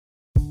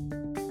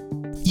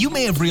You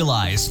may have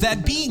realized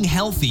that being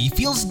healthy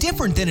feels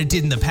different than it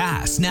did in the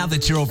past now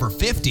that you're over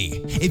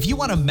 50. If you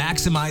want to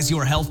maximize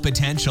your health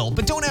potential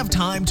but don't have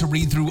time to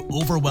read through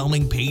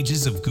overwhelming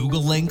pages of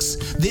Google links,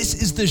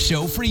 this is the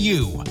show for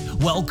you.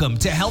 Welcome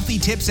to Healthy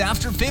Tips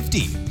After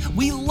 50.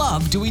 We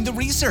love doing the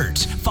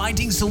research,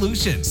 finding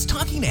solutions,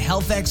 talking to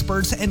health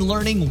experts, and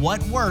learning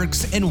what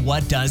works and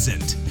what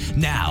doesn't.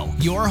 Now,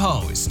 your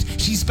host.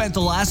 She spent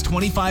the last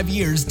 25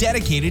 years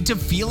dedicated to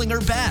feeling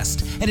her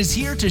best and is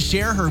here to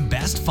share her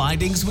best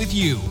findings with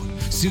you,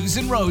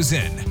 Susan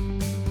Rosen.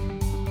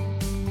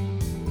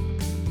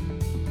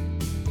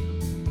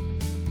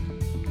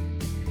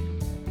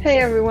 Hey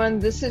everyone,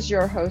 this is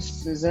your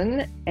host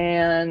Susan,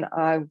 and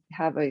I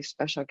have a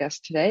special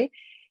guest today,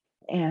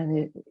 and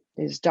it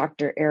is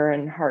Dr.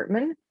 Erin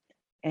Hartman.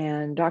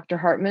 And Dr.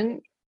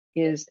 Hartman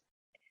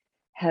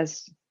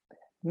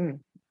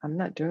I'm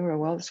not doing real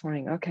well this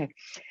morning. Okay.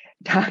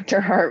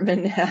 Dr.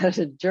 Hartman had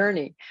a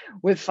journey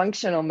with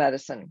functional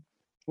medicine,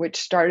 which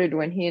started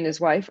when he and his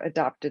wife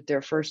adopted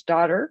their first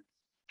daughter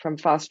from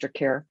foster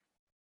care.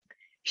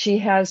 She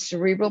has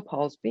cerebral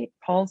palsy,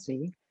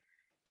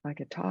 if I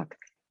could talk,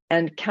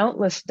 and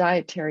countless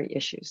dietary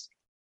issues.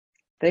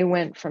 They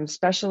went from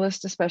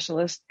specialist to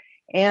specialist,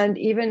 and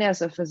even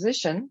as a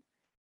physician,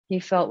 he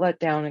felt let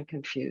down and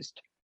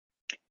confused.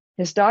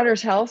 His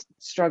daughter's health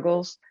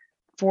struggles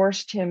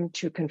forced him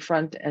to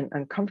confront an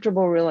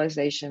uncomfortable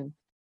realization.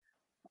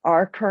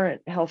 Our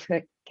current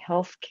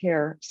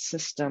healthcare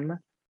system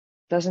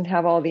doesn't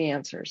have all the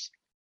answers.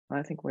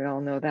 I think we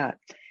all know that.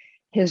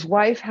 His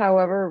wife,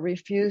 however,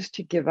 refused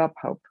to give up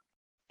hope.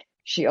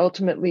 She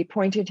ultimately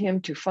pointed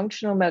him to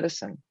functional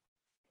medicine,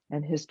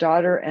 and his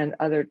daughter and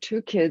other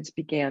two kids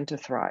began to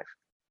thrive.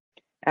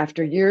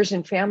 After years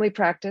in family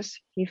practice,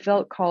 he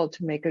felt called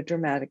to make a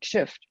dramatic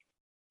shift,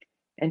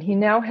 and he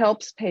now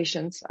helps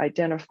patients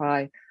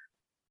identify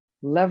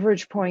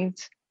leverage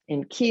points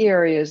in key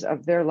areas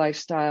of their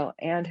lifestyle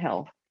and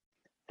health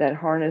that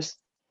harness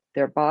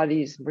their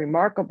body's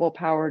remarkable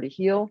power to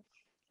heal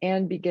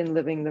and begin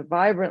living the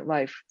vibrant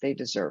life they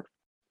deserve.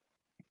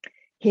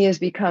 He has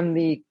become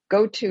the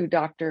go-to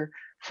doctor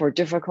for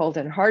difficult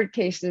and hard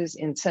cases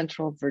in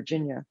Central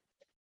Virginia.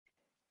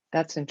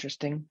 That's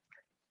interesting.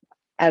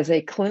 As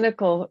a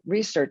clinical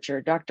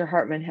researcher, Dr.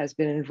 Hartman has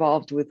been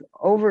involved with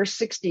over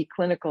 60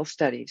 clinical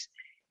studies,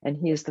 and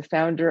he is the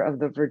founder of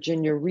the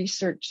Virginia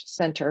Research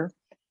Center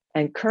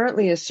and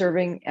currently is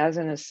serving as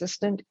an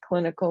assistant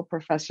clinical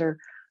professor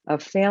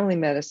of family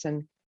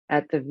medicine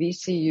at the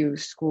VCU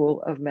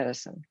School of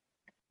Medicine.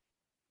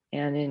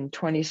 And in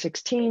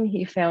 2016,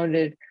 he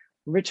founded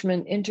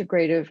Richmond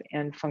Integrative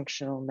and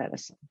Functional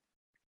Medicine.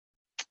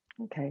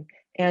 Okay,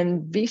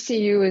 and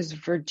VCU is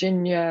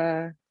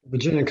Virginia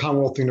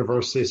Commonwealth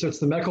University. So it's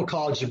the Medical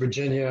College of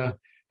Virginia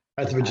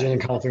at the Virginia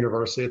Commonwealth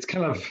University. It's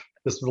kind of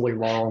this really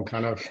long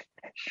kind of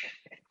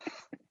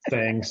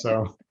thing.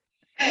 So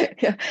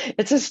yeah,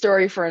 it's a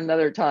story for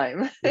another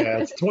time. Yeah,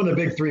 it's one of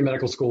the big three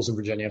medical schools in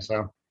Virginia.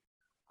 So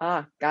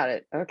got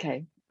it.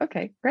 Okay,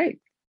 great.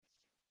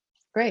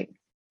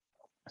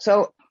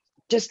 So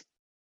just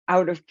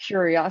out of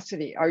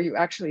curiosity, are you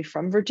actually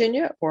from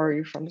Virginia or are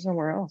you from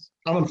somewhere else?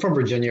 I'm from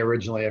Virginia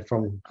originally. I'm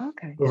from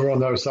over on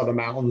the other side of the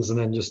mountains, and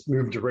then just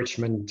moved to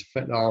Richmond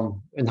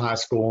in high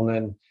school, and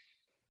then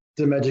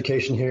did my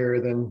education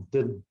here. Then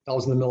I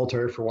was in the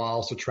military for a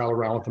while, so traveled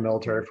around with the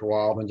military for a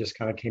while, then just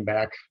kind of came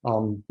back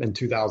in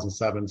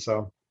 2007.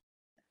 So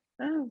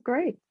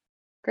great.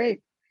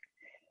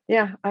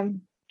 Yeah,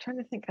 I'm trying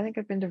to think. I think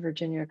I've been to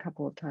Virginia a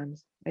couple of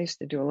times. I used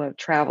to do a lot of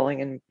traveling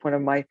in one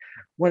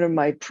of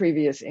my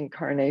previous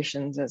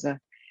incarnations as a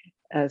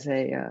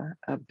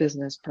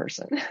business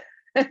person.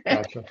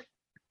 Gotcha.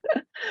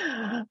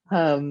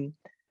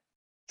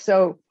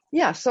 So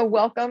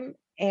welcome.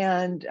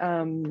 And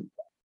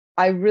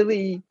I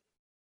really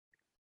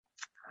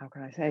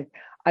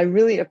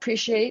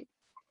appreciate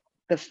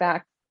the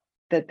fact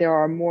that there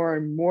are more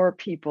and more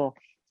people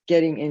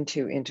getting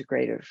into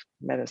integrative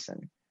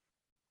medicine.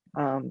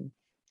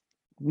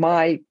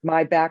 My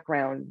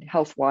background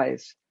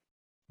health-wise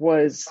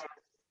was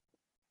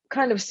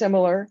kind of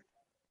similar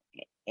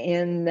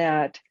in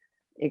that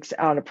it's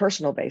on a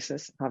personal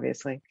basis,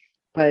 obviously,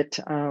 but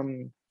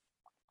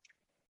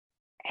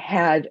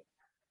had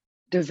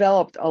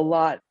developed a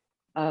lot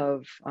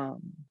of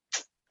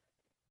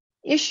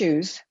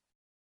issues,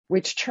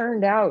 which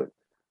turned out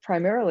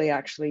primarily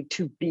actually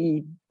to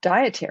be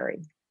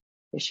dietary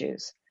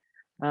issues.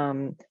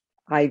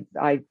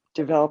 I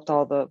developed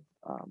all the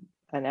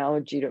an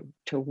allergy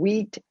to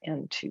wheat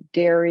and to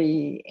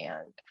dairy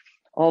and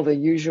all the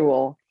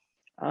usual,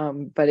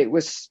 but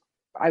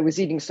I was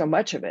eating so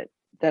much of it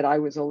that I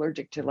was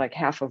allergic to like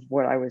half of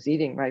what I was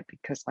eating, right?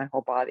 Because my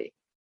whole body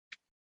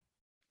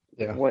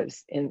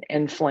was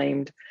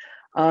inflamed.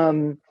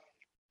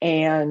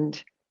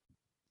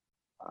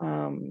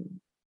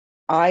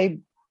 I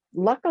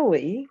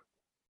luckily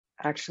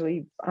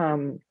actually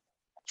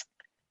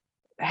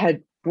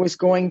was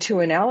going to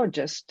an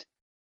allergist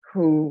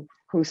who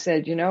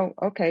said,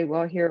 okay,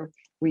 well, here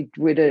we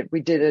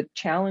did a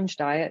challenge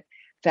diet,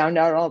 found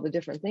out all the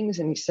different things,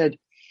 and he said,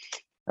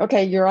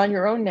 okay, you're on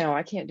your own now.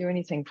 I can't do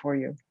anything for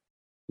you.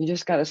 You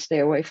just got to stay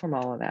away from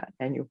all of that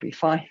and you'll be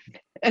fine.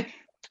 Good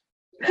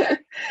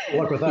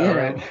luck with that,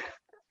 right?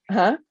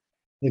 Huh?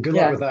 Good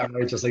luck with that,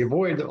 right? Just like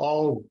avoid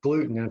all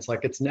gluten. And it's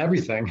like, it's in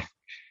everything.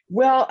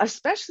 Well,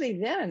 especially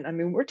then. I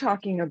mean, we're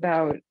talking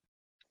about,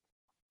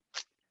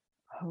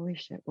 holy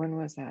shit, when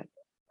was that?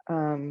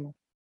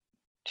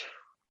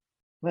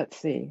 Let's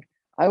see.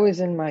 I was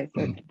in my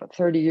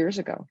 30 years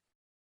ago.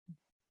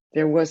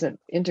 There wasn't,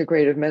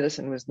 integrative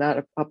medicine was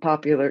not a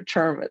popular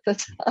term at the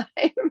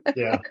time.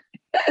 Yeah.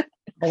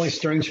 Only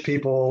strange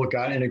people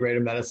got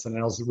integrative medicine,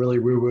 and it was really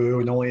woo-woo,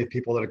 and only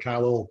people that are kind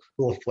of a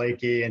little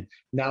flaky. And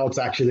now it's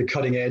actually the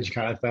cutting edge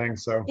kind of thing.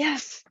 So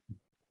yes.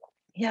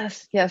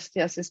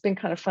 It's been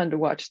kind of fun to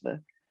watch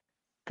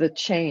the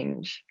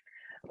change.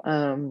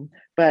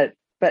 But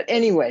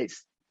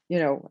anyways,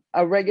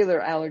 a regular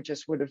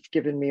allergist would have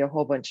given me a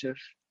whole bunch of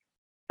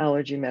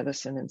allergy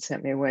medicine and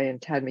sent me away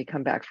and had me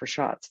come back for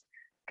shots,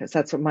 because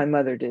that's what my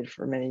mother did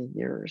for many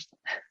years.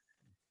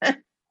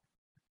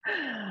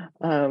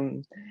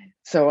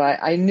 So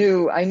I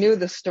knew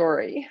the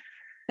story.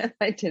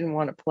 I didn't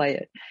want to play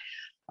it.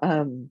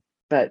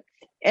 But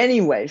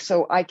anyway,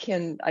 so I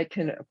can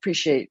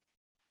appreciate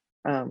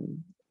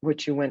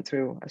what you went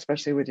through,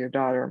 especially with your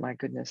daughter. My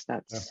goodness,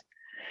 that's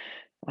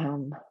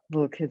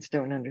little kids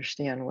don't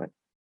understand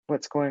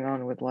what's going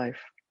on with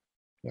life.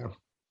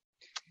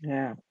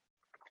 Yeah.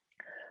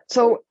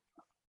 So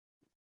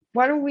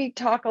why don't we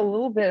talk a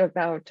little bit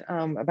about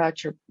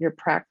your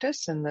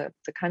practice and the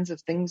kinds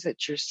of things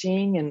that you're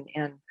seeing,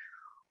 and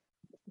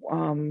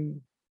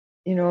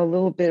a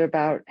little bit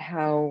about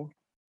how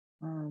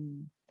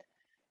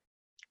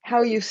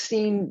you've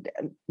seen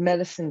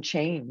medicine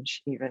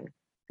change, even.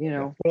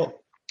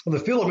 Well, in the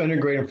field of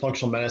integrative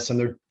functional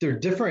medicine, there are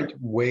different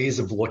ways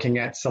of looking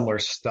at similar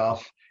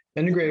stuff.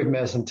 Integrative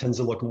medicine tends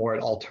to look more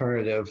at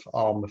alternative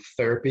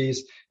therapies,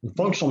 and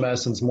functional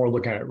medicine is more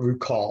looking at root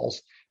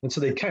cause. And so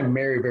they kind of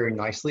marry very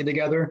nicely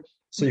together.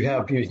 So you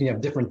can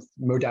have different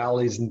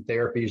modalities and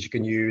therapies you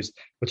can use,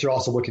 but you're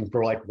also looking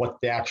for like what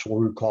the actual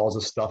root cause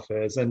of stuff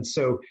is. And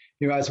so,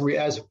 as we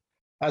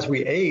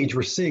age,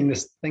 we're seeing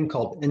this thing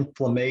called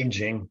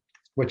inflammaging,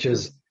 which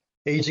is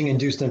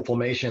aging-induced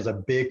inflammation is a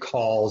big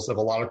cause of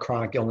a lot of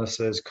chronic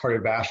illnesses,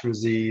 cardiovascular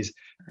disease,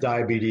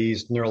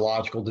 diabetes,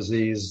 neurological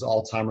disease,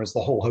 Alzheimer's,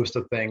 the whole host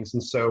of things.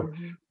 And so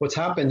what's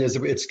happened is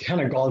it's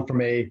kind of gone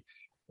from a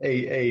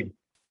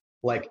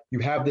like you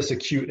have this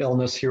acute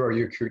illness, here are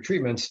your acute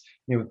treatments,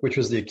 which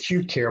was the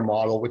acute care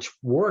model, which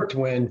worked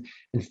when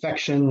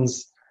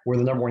infections were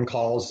the number one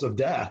cause of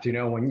death.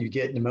 When you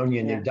get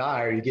pneumonia and you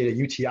die, or you get a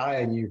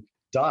UTI and you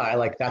die,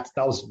 like that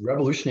was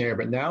revolutionary.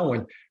 But now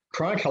when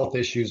chronic health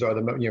issues are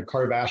the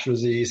cardiovascular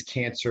disease,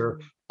 cancer,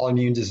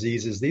 autoimmune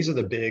diseases, these are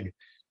the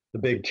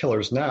big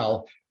killers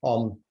now.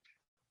 All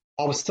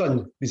of a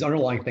sudden, these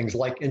underlying things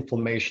like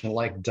inflammation,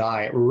 like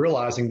diet, we're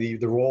realizing the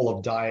role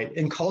of diet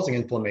in causing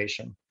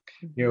inflammation.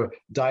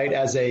 Diet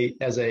as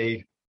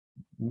a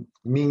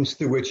means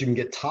through which you can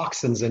get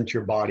toxins into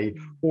your body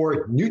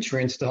or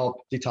nutrients to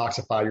help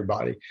detoxify your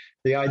body.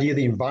 The idea of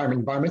the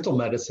environmental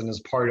medicine is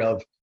part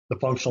of the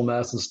functional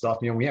medicine stuff.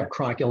 We have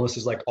chronic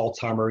illnesses like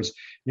Alzheimer's,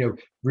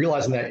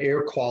 realizing that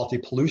air quality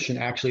pollution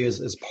actually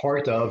is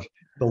part of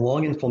the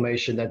lung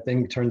inflammation that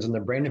then turns into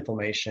brain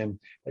inflammation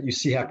that you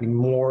see happening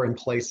more in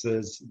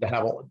places that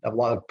have a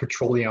lot of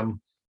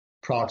petroleum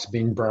products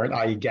being burnt,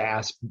 i.e.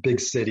 gas, big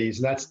cities.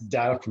 And that's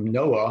data from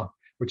NOAA,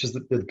 which is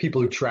the people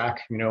who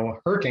track,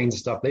 hurricanes and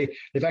stuff.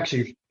 They've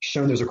actually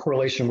shown there's a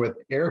correlation with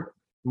air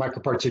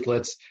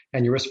microparticulates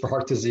and your risk for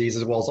heart disease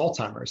as well as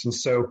Alzheimer's. And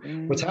so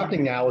what's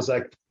happening now is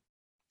like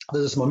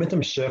there's this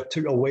momentum shift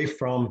away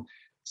from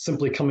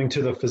simply coming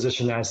to the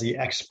physician as the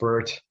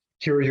expert.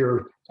 Here are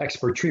your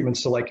expert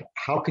treatments. So like,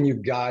 how can you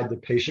guide the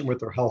patient with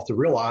their health to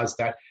realize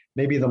that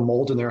maybe the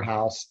mold in their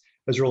house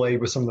is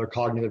related with some of their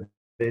cognitive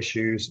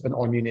issues and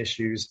autoimmune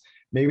issues?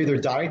 Maybe their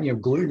diet,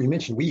 gluten, you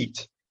mentioned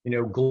wheat,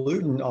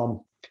 gluten,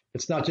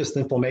 it's not just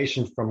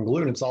inflammation from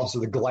gluten, it's also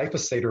the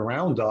glyphosate or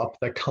Roundup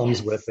that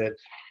comes with it.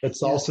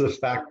 It's also the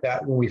fact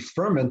that when we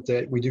ferment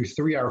it, we do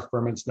 3-hour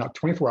ferments, not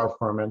 24-hour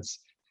ferments.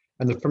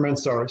 And the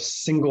ferments are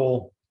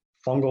single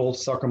fungal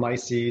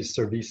Saccharomyces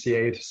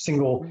cerevisiae,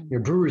 single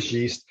brewer's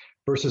yeast,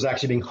 versus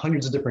actually being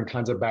hundreds of different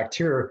kinds of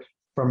bacteria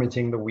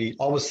fermenting the wheat.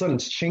 All of a sudden,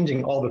 it's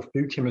changing all the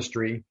food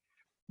chemistry.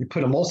 You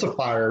put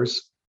emulsifiers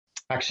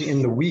actually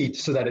in the wheat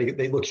so that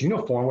it looks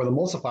uniform, where the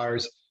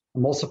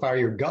emulsify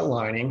your gut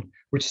lining,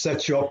 which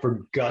sets you up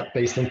for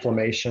gut-based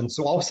inflammation.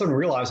 So all of a sudden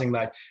realizing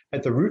that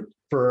at the root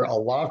for a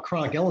lot of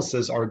chronic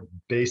illnesses are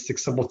basic,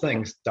 simple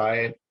things: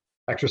 diet,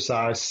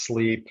 exercise,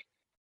 sleep,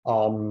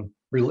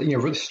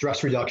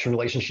 stress reduction,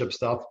 relationship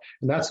stuff.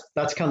 And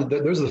that's kind of,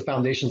 those are the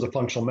foundations of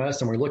functional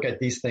medicine. We look at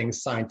these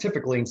things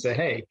scientifically and say,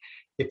 hey,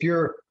 if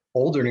you're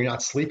older and you're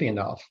not sleeping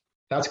enough,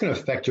 that's going to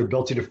affect your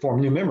ability to form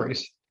new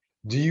memories.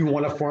 Do you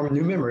want to form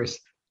new memories?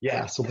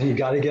 Yeah. So then you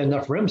got to get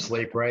enough REM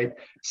sleep, right?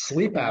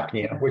 Sleep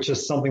apnea, which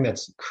is something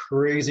that's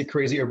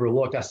crazy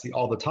overlooked. I see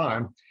all the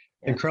time.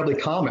 Incredibly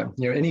common.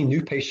 Any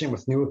new patient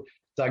with new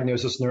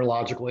diagnosis,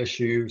 neurological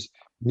issues,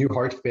 new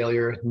heart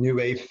failure, new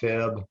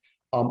AFib.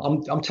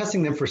 I'm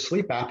testing them for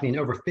sleep apnea, and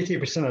over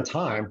 50% of the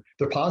time,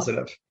 they're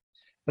positive.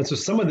 And so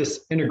some of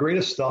this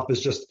integrative stuff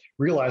is just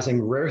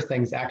realizing rare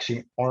things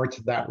actually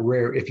aren't that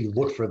rare if you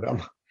look for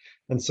them.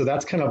 And so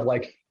that's kind of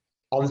like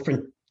all the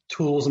different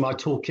tools in my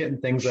toolkit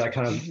and things that I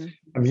kind of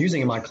I'm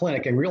using in my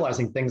clinic, and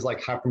realizing things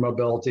like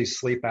hypermobility,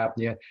 sleep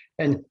apnea,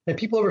 and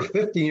people over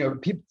 50,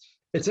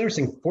 it's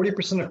interesting,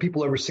 40% of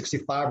people over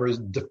 65 are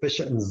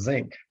deficient in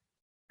zinc.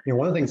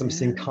 One of the things I'm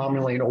seeing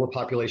commonly in older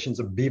populations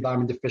of B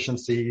vitamin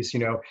deficiencies,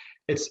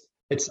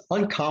 it's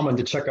uncommon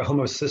to check a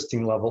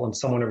homocysteine level in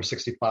someone over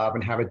 65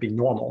 and have it be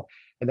normal.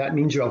 And that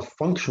means you have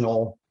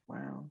functional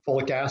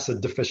folic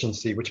acid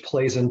deficiency, which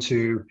plays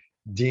into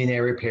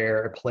DNA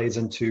repair. It plays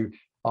into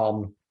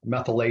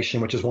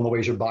methylation, which is one of the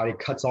ways your body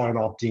cuts on and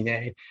off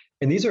DNA.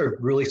 And these are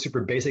really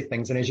super basic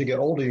things. And as you get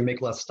older, you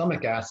make less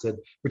stomach acid,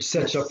 which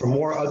sets you up for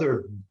more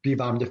other B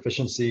vitamin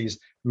deficiencies,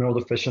 mineral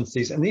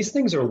deficiencies. And these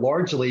things are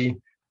largely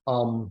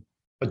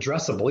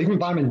addressable. Even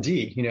vitamin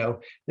D,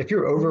 if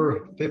you're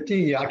over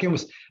 50,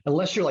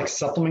 unless you're like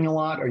supplementing a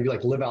lot or you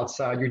like live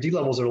outside, your D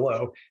levels are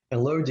low,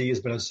 and low D has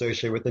been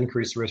associated with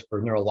increased risk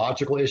for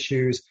neurological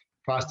issues,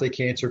 prostate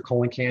cancer,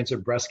 colon cancer,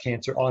 breast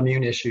cancer,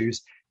 autoimmune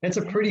issues. And it's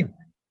a pretty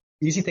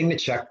easy thing to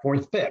check for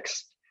and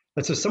fix.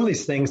 And so some of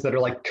these things that are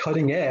like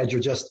cutting edge are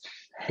just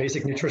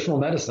basic nutritional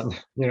medicine,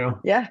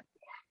 Yeah.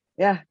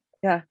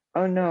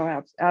 Oh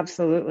no,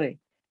 absolutely.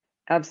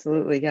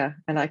 Absolutely, yeah.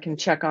 And I can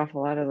check off a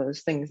lot of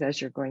those things as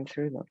you're going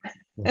through them.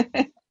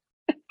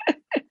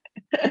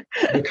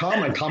 They're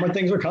common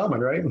things are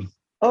common, right?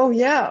 Oh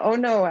yeah. Oh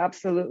no,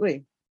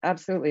 absolutely.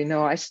 Absolutely.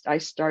 No, I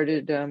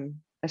started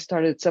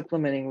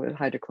supplementing with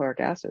hydrochloric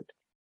acid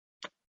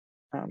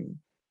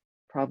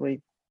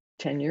probably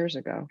 10 years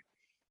ago.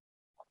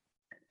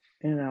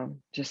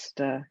 Just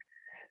I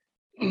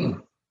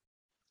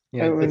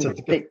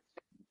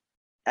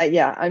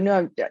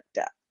know,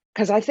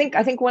 because I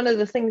think one of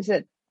the things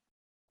that,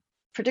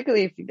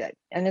 particularly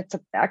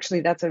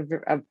that's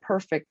a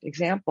perfect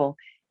example,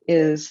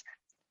 is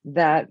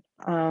that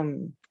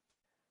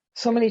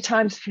so many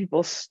times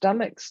people's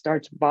stomach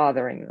starts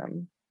bothering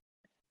them,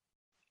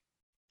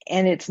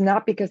 and it's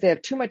not because they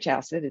have too much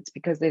acid, it's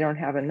because they don't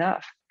have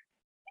enough.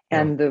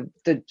 And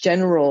the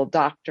general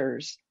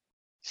doctors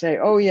say,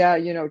 oh yeah,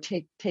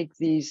 take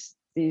these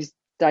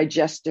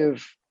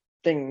digestive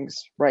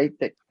things, right,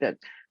 that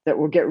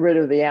will get rid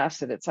of the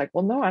acid. It's like,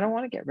 well, no, I don't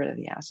want to get rid of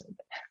the acid.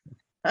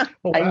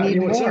 I need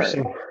more.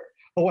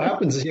 What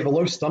happens is you have a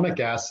low stomach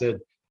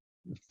acid,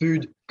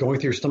 food going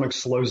through your stomach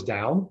slows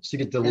down, so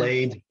you get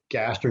delayed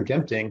gastric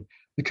emptying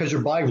because your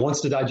body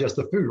wants to digest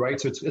the food,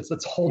 right? So it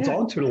holds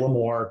on to it a little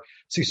more.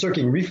 So you start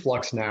getting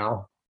reflux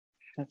now,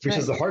 which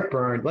is the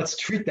heartburn. Let's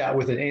treat that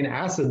with an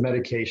antacid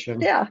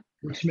medication,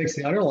 which makes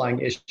the underlying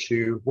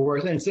issue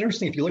worse. And it's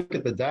interesting if you look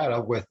at the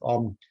data with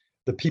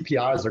the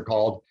PPIs they're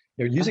called,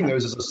 using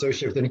those is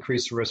associated with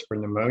increased risk for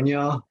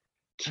pneumonia,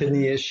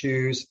 kidney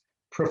issues,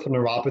 peripheral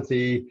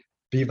neuropathy,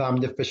 B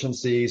vitamin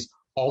deficiencies,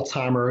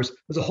 Alzheimer's.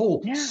 There's a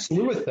whole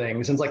slew of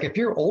things. And it's like, if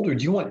you're older,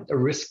 do you want a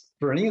risk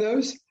for any of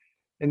those?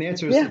 And the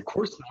answer is, of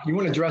course not. You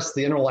want to address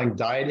the underlying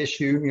diet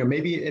issue.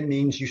 Maybe it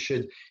means you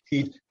should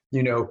eat,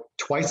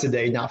 twice a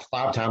day, not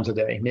 5 times a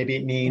day. Maybe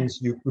it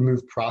means you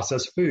remove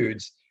processed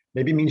foods.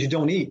 Maybe it means you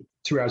don't eat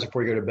 2 hours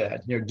before you go to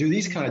bed. Do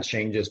these kind of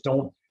changes.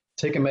 Don't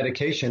take a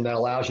medication that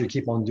allows you to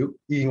keep on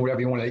eating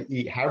whatever you want to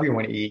eat, however you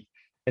want to eat,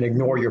 and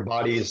ignore your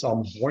body's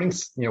warning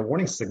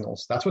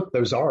signals. That's what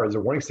those are.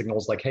 They're warning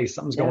signals like, hey,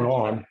 something's going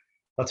on.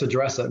 Let's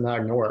address it and not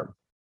ignore it.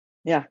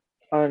 Yeah.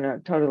 Oh no,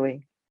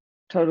 totally.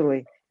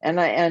 And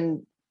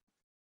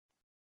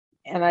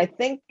I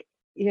think,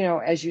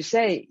 as you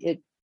say,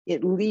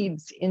 it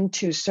leads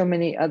into so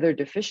many other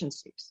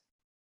deficiencies,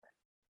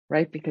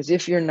 right? Because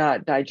if you're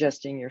not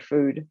digesting your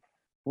food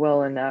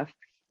well enough,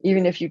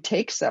 even if you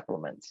take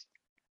supplements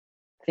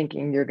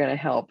thinking you're going to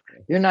help,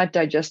 you're not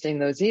digesting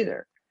those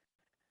either.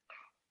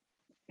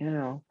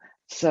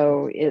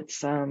 So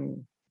it's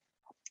and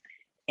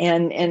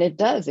it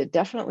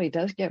definitely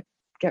does get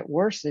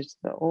worse as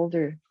the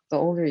older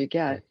you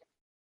get.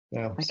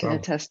 Yeah, I can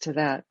attest to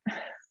that.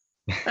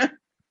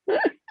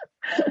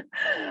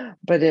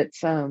 But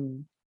it's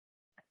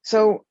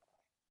so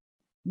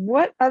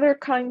what other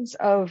kinds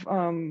of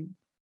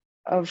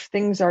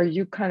things are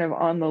you kind of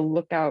on the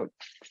lookout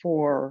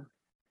for?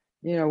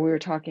 We were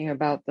talking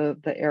about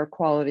the air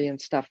quality and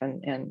stuff,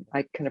 and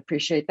I can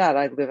appreciate that.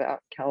 I live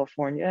out in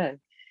California, and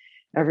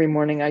every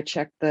morning I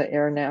check the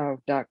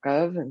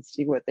airnow.gov and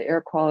see what the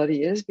air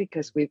quality is,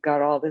 because we've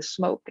got all this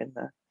smoke in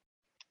the,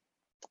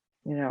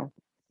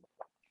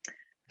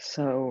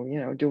 so,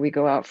 do we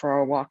go out for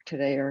our walk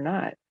today or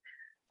not?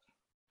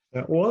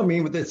 Well, I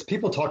mean, with this,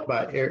 people talk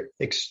about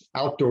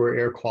outdoor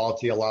air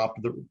quality a lot,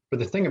 but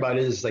the thing about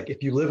it is, like,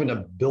 if you live in a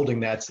building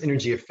that's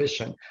energy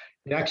efficient,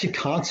 it actually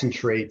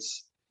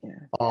concentrates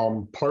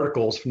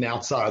particles from the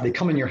outside. They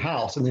come in your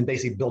house and then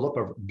basically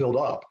build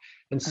up.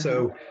 And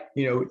so,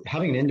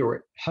 having an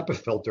indoor HEPA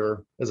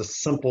filter is a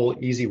simple,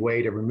 easy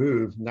way to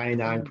remove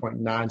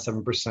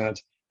 99.97%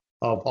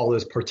 of all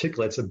those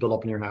particulates that build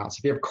up in your house.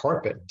 If you have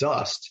carpet,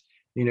 dust,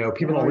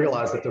 people don't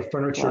realize that their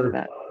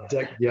furniture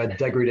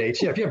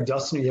degrades. Yeah, if you have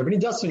dust, you have any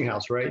dust in your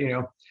house, right?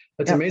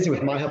 It's amazing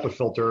with my HEPA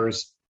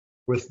filters.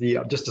 With the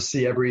just to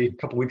see every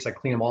couple of weeks, I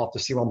clean them off to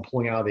see what I'm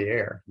pulling out of the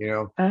air.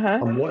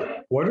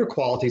 Water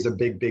quality is a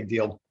big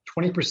deal.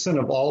 20%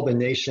 of all the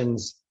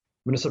nation's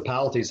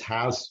municipalities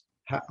have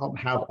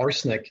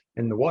arsenic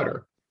in the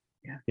water.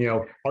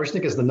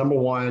 Arsenic is the number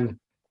one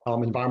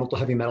environmental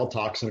heavy metal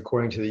toxin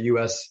according to the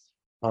U.S.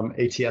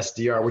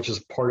 ATSDR, which is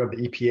part of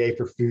the EPA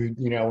for food,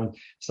 and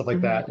stuff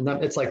like that. And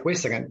it's like, wait a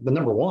second, the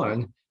number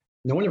one,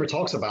 no one ever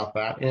talks about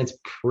that, and it's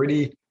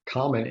pretty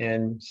common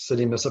in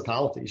city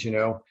municipalities.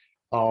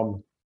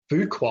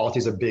 Food quality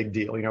is a big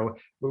deal.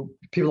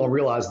 People don't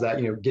realize that,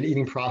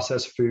 eating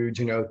processed foods,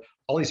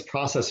 all these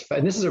processed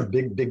and this is a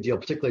big deal,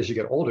 particularly as you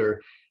get older,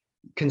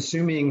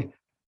 consuming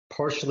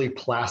partially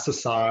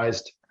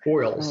plasticized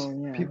oils.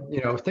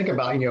 People, think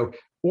about,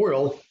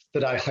 oil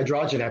that I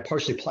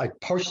hydrogenate, I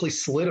partially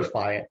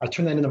solidify it. I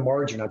turn that into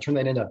margarine. I turn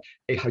that into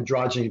a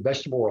hydrogenated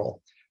vegetable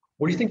oil.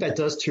 What do you think that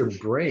does to your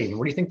brain?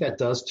 What do you think that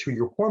does to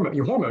your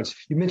hormones?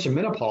 You mentioned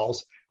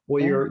menopause.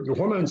 Well, your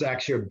hormones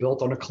actually are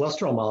built on a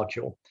cholesterol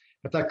molecule.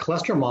 If that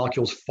cholesterol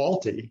molecule is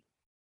faulty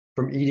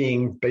from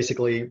eating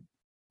basically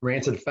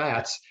rancid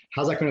fats,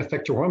 how's that going to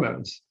affect your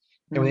hormones?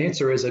 And the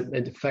answer is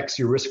it affects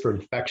your risk for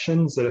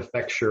infections, it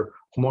affects your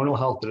hormonal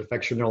health, it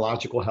affects your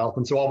neurological health.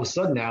 And so all of a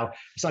sudden now,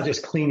 it's not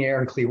just clean air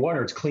and clean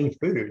water, it's clean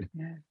food.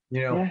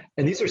 And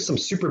these are some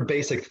super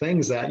basic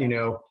things that,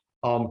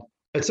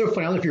 it's so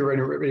funny. I don't know if you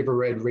ever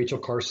read Rachel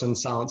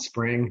Carson's Silent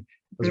Spring.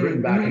 It was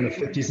written back in the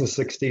 50s and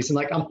 60s. And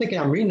I'm thinking,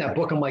 I'm reading that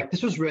book. I'm like,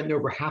 this was written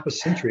over half a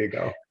century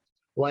ago.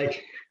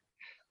 Like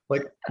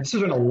this was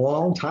written a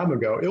long time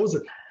ago.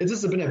 This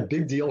has been a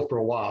big deal for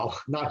a while,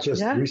 not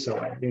just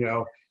recently,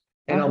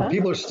 And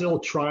people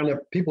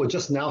are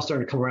just now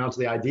starting to come around to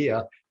the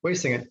idea, wait a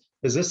second,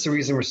 is this the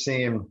reason we're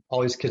seeing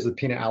all these kids with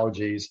peanut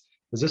allergies?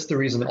 Is this the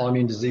reason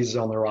autoimmune diseases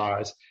on the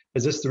rise?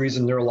 Is this the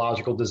reason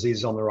neurological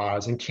diseases on the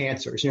rise and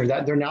cancers?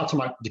 That they're now talking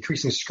about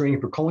decreasing screening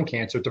for colon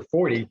cancer to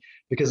 40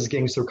 because it's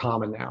getting so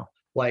common now.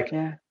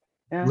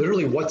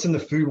 Literally what's in the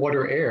food,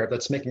 water, air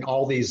that's making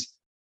all these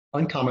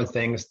uncommon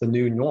things the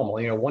new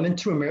normal. 1 in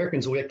 2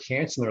 Americans will get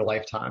cancer in their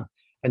lifetime.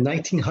 In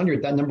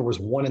 1900, that number was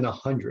 1 in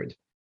 100.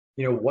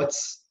 You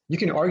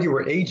can argue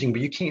we're aging,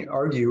 but you can't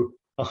argue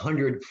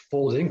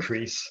 100-fold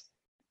increase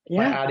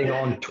by adding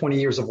on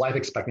 20 years of life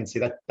expectancy.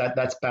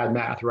 That's bad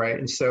math, right?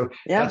 And so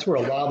that's where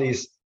a lot of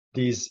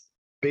these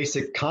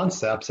basic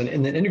concepts and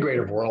in the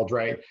integrative world,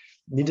 right,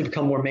 need to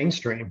become more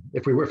mainstream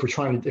if we want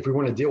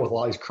to deal with a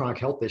lot of these chronic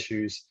health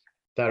issues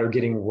that are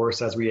getting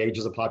worse as we age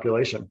as a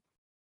population.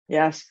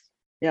 Yes,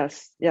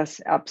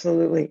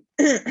 absolutely.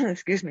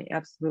 Excuse me,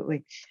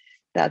 absolutely.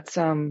 That's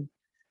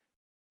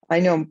I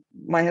know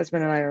my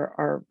husband and I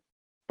are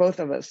both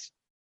of us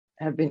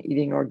have been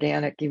eating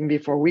organic even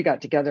before we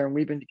got together, and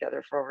we've been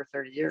together for over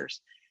 30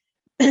 years.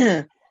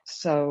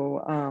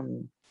 So,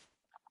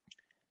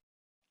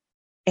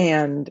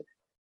 and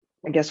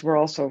I guess we're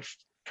also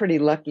pretty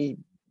lucky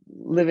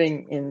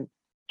living in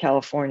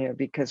California,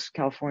 because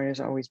California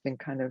has always been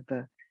kind of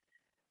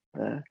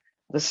the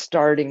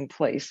starting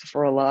place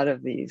for a lot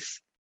of these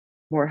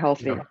more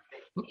healthy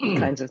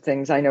kinds of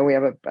things. I know we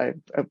have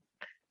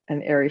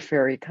an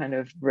airy-fairy kind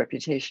of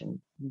reputation,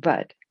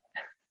 but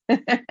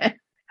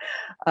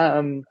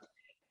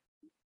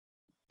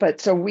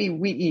but so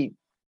we eat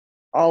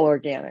all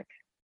organic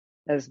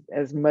as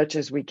much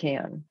as we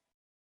can.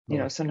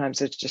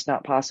 Sometimes it's just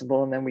not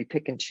possible, and then we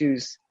pick and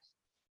choose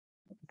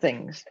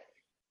things.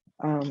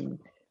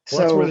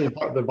 That's where the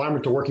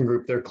environmental working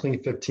group, their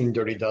Clean 15,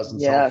 Dirty Dozen.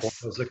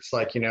 Yes. It's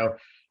like, do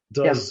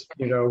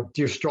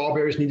your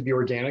strawberries need to be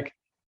organic?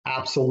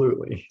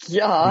 Absolutely.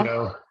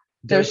 Yeah.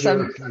 There's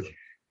some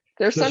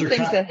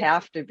things that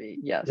have to be.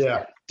 Yes.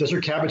 Yeah. Does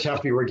your cabbage have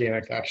to be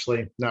organic?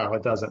 Actually, no,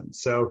 it doesn't.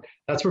 So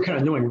that's where kind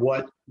of knowing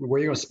where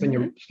you're going to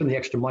spend the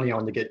extra money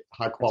on to get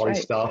high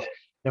quality stuff,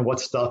 and what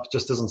stuff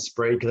just doesn't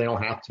spray because they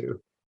don't have to.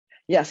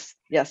 Yes.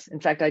 In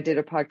fact, I did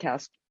a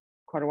podcast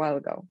quite a while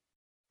ago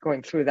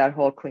going through that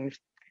whole clean,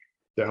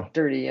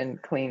 dirty,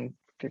 and clean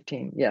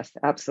 15. Yes,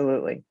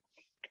 absolutely.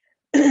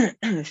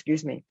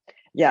 Excuse me.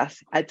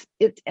 Yes,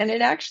 it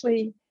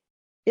actually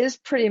is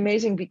pretty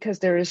amazing, because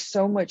there is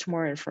so much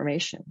more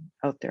information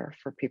out there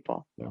for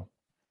people.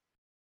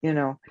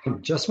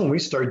 Just when we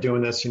started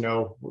doing this,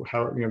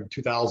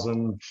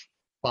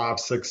 2005,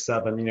 6,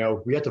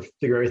 7, we had to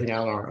figure everything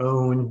out on our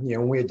own.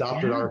 When we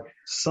adopted our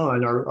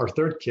son, our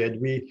third kid,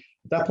 at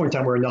that point in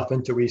time, we were enough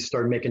into, we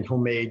started making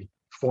homemade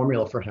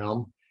formula for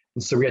him.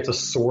 And so we had to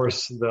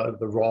source the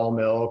raw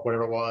milk,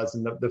 whatever it was,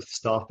 and the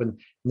stuff.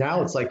 And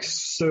now it's like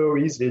so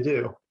easy to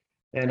do.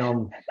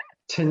 And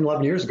 10,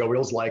 11 years ago, it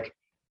was like,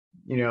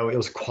 it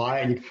was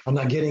quiet. I'm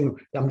getting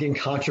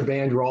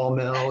contraband raw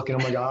milk,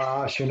 and oh my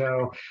gosh,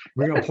 we're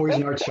going to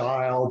poison our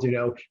child,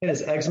 and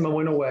his eczema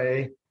went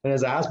away, and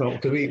his asthma,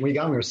 because we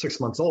got him, he was 6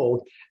 months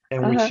old,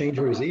 and we changed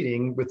what he was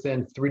eating.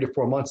 Within 3 to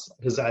 4 months,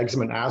 his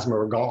eczema and asthma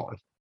were gone,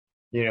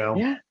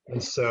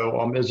 And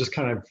so it was just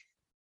kind of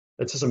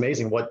it's just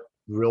amazing what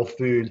real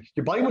food,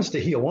 your body wants to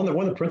heal. One of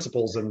the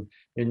principles in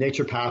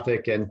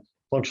naturopathic and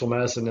functional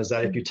medicine is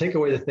that if you take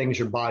away the things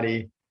your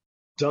body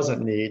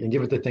doesn't need and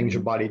give it the things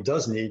your body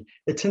does need,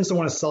 it tends to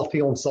want to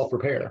self-heal and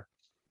self-repair.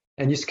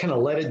 And you just kind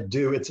of let it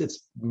do.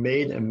 It's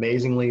made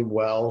amazingly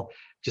well.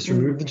 Just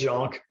remove the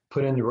junk,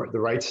 put in the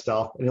right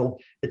stuff, and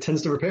it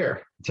tends to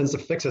repair. It tends to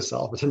fix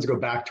itself. It tends to go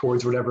back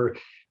towards whatever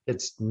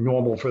it's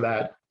normal for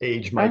that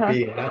age might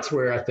be. And that's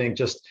where I think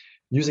just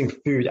using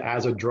food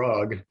as a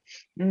drug,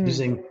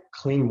 using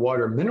clean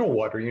water, mineral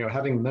water,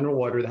 having mineral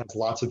water that has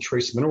lots of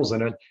trace minerals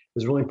in it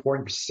is really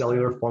important for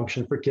cellular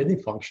function, for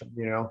kidney function,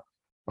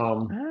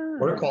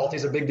 water quality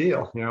is a big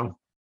deal,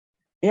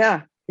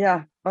 Yeah.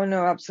 Yeah. Oh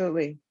no,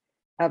 absolutely.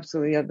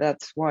 Absolutely. Yeah,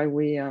 that's why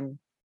we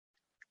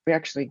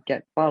actually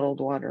get bottled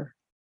water,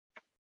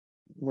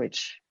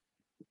 which,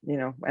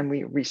 and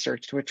we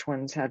researched which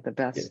ones had the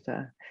best.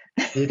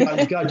 You got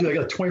to do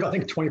like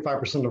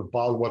 25% of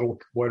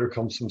bottled water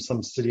comes from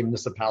some city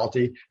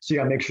municipality. So you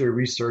got to make sure you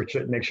research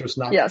it, make sure it's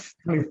not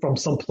coming from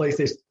some place.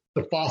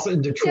 The faucet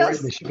in Detroit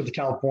and they ship it to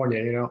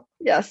California,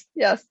 Yes,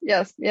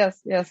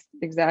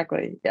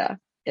 exactly. Yeah.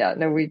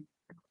 No,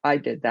 I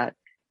did that.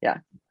 Yeah.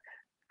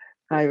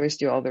 I always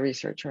do all the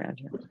research around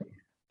here,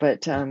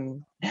 but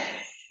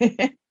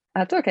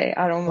that's okay.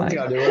 I don't mind. You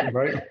gotta do it,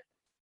 right?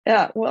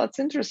 Yeah. Well, it's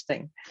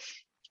interesting.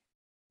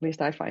 At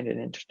least I find it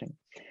interesting.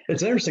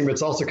 It's interesting, but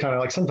it's also kind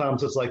of like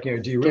sometimes it's like,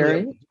 do you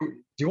want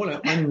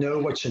to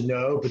unknow what you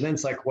know? But then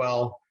it's like,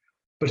 well,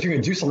 but if you're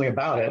going to do something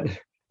about it,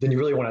 then you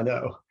really want to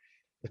know.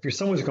 If you're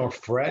someone who's going to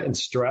fret and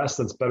stress,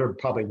 that's better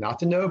probably not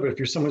to know. But if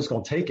you're someone who's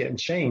going to take it and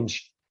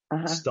change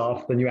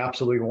stuff, then you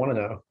absolutely want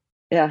to know.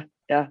 Yeah.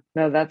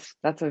 No, that's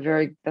a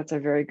very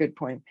good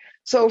point.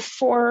 So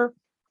for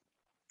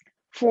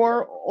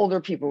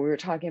older people, we were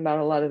talking about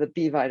a lot of the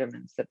B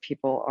vitamins that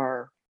people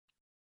are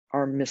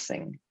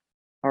missing,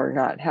 or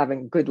not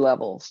having good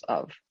levels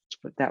of, let's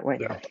put it that way.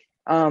 Yeah.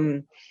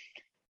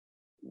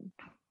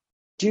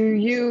 Do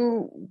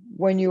you,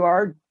 when you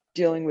are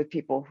dealing with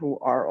people who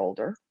are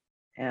older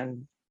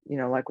and,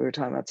 like we were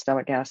talking about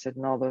stomach acid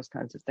and all those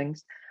kinds of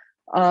things,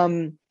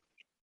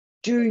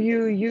 do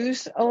you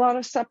use a lot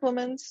of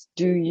supplements?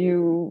 Do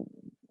you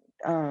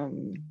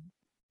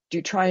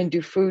try and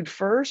do food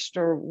first,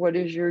 or what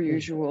is your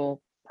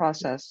usual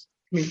process?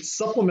 I mean,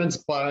 supplements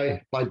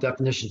by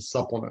definition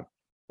supplement.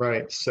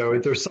 Right. So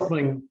if there's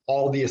supplementing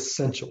all the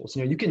essentials,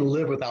 you can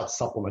live without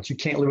supplements. You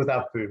can't live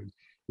without food.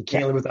 You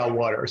can't live without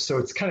water. So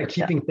it's kind of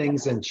keeping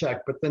things in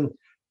check. But then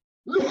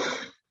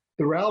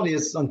the reality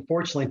is,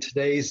 unfortunately,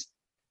 today's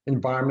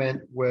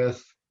environment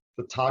with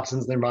the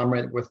toxins in the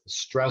environment, with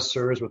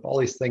stressors, with all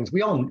these things,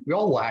 we all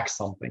lack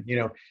something.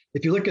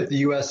 If you look at the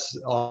U.S.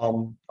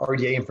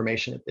 RDA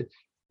information,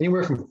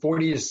 anywhere from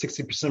 40 to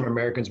 60% of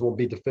Americans will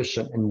be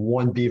deficient in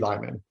one B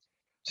vitamin.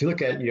 So you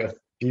look at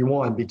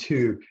B1,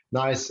 B2,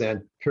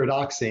 niacin,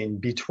 pyridoxine,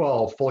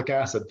 B12, folic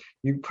acid.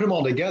 You put them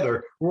all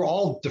together, we're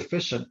all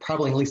deficient,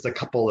 probably at least a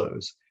couple of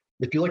those.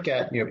 If you look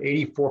at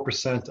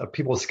 84% of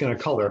people with skin of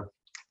color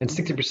and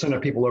 60%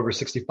 of people over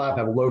 65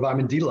 have low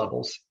vitamin D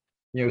levels.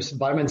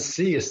 Vitamin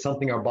C is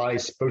something our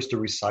body's supposed to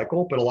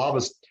recycle, but a lot of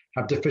us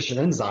have deficient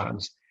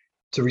enzymes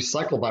to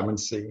recycle vitamin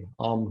C.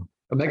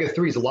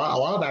 Omega-3 is a lot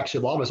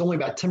of us, only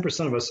about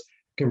 10% of us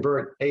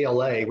convert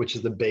ALA, which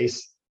is the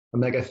base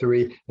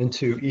omega-3,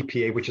 into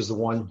EPA, which is the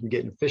one you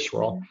get in fish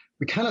oil.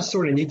 We kind of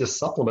sort of need to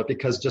supplement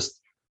because of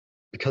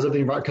the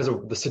environment, because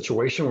of the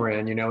situation we're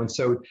in, and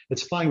so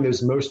it's finding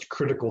those most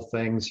critical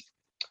things,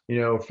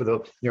 for the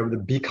your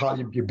B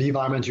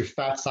vitamins, your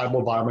fat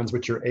soluble vitamins,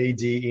 which are A,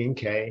 D, E, and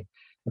K.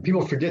 And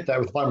people forget that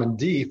with vitamin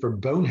D for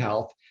bone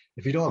health,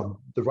 if you don't have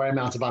the right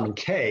amounts of vitamin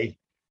K,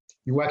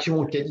 you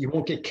actually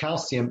won't get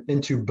calcium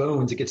into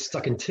bones. It gets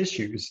stuck in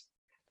tissues.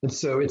 And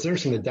so it's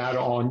interesting, the data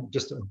on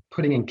just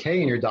putting in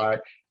K in your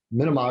diet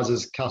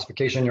minimizes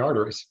calcification in your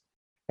arteries.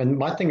 And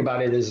my thing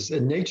about it is,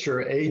 in nature,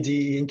 A,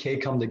 D, E, and K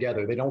come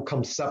together. They don't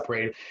come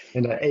separated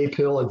in an A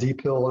pill, a D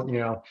pill,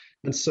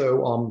 And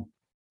so,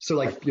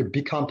 like your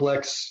B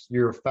complex,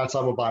 your fat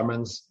soluble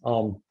vitamins.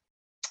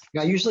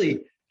 I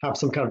usually have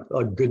some kind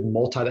of a good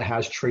multi that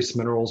has trace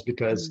minerals,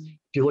 because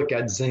if you look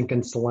at zinc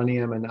and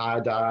selenium and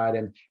iodide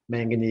and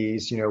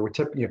manganese,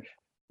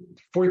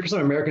 40%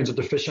 of Americans are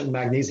deficient in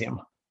magnesium.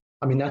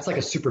 I mean, that's like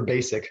a super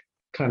basic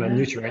kind of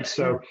nutrient.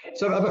 So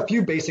I have a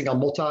few basic,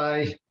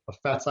 a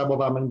fat soluble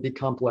vitamin B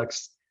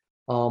complex,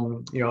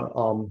 an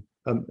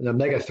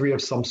omega-3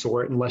 of some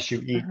sort, unless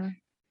you eat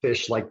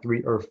fish like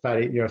 3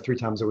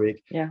 times a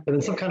week. Yeah. And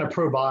then some kind of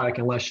probiotic,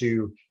 unless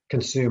you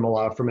consume a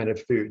lot of fermented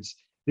foods.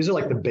 These are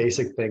like the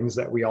basic things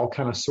that we all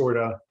kind of sort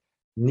of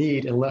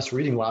need, unless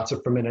we're eating lots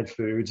of fermented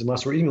foods,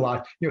 unless we're eating a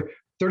lot.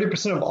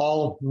 30% of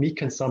all meat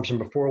consumption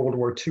before World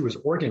War II was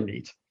organ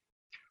meat.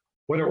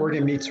 What are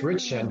organ meats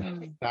rich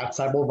in? Fat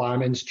soluble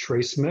vitamins,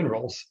 trace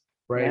minerals,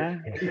 right?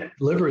 Yeah.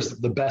 Liver is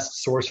the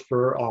best source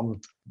for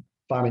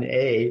vitamin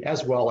A,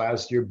 as well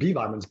as your B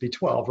vitamins,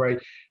 B12, right?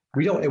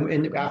 We don't,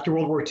 and after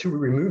World War II, we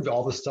removed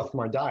all this stuff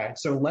from our diet.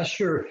 So unless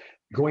you're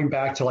going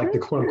back to like the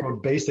quote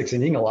unquote basics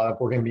and eating a lot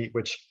of organ meat,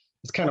 which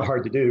it's kind of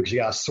hard to do because you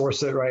got to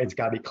source it, right? It's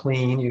got to be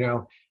clean,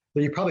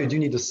 but you probably do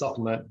need to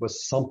supplement with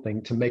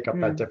something to make up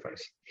that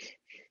difference.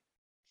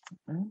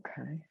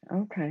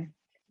 Okay.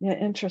 Yeah,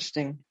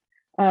 interesting.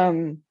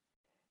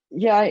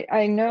 Yeah,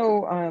 I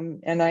know,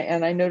 and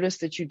I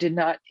noticed that you did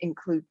not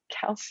include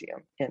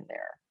calcium in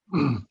there,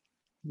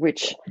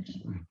 which,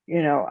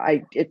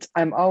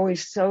 I'm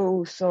always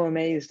so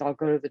amazed. I'll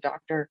go to the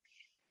doctor.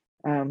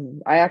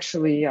 I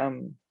actually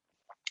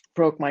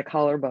broke my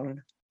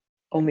collarbone,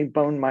 only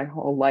bone my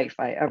whole life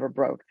I ever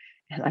broke,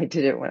 and I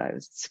did it when I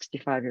was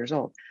 65 years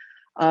old.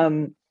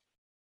 And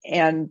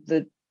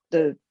the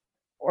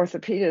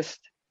orthopedist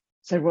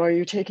said, "Well, are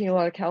you taking a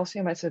lot of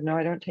calcium?" I said, "No,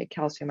 I don't take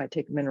calcium. I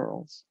take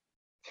minerals."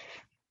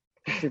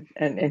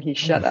 And he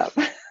shut up.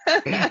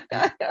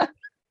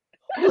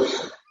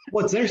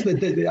 Well, it's interesting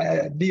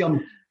that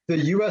the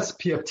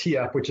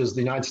USPSTF, which is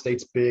the United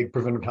States Big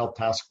Preventive Health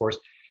Task Force,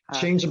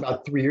 changed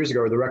about 3 years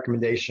ago the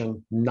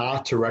recommendation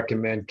not to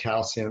recommend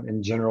calcium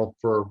in general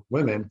for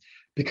women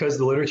because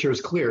the literature is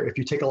clear. If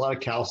you take a lot of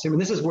calcium,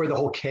 and this is where the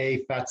whole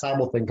K fat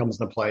soluble thing comes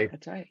into play.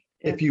 That's right.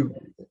 Yeah.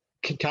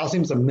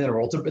 Calcium is a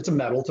mineral. It's a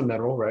metal,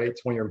 right?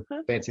 It's one of your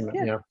fancy,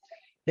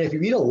 If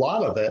you eat a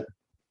lot of it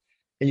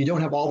and you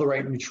don't have all the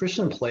right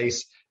nutrition in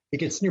place, it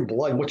gets in your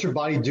blood. And what your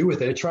body do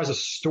with it? It tries to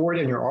store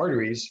it in your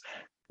arteries,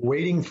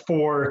 waiting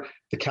for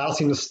the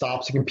calcium to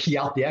stop so you can pee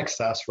out the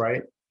excess,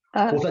 right?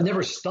 Well, if that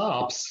never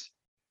stops,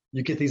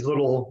 you get these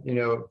little,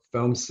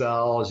 foam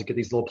cells, you get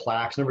these little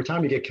plaques, and over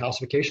time you get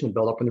calcification to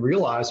build up and you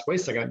realize, wait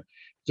a second,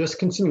 just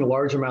consuming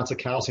large amounts of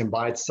calcium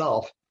by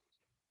itself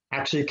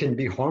actually can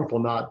be harmful,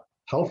 not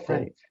helpful.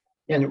 Right.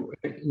 And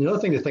another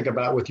thing to think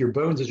about with your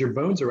bones is your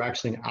bones are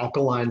actually an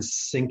alkaline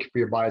sink for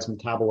your body's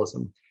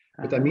metabolism.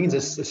 What that means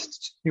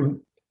is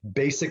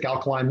basic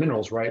alkaline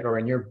minerals, right, are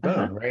in your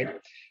bone, right?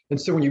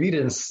 And so when you eat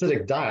an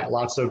acidic diet,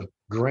 lots of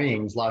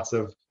grains, lots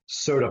of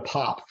soda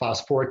pop,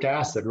 phosphoric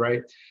acid,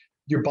 right?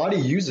 Your body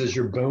uses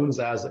your bones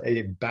as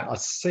a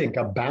sink,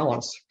 a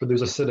balance for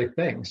those acidic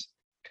things.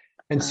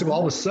 And so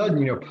all of a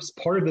sudden,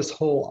 part of this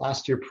whole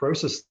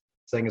osteoporosis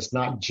thing is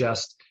not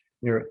just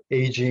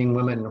aging,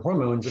 women, and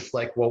hormones. It's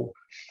like, well,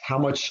 how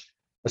much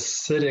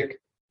acidic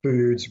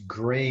foods,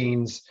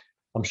 grains,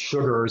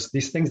 sugars,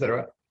 these things that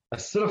are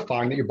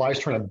acidifying that your body's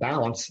trying to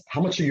balance, how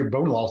much of your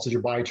bone loss is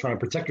your body trying to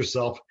protect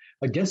yourself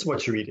against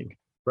what you're eating,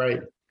 right?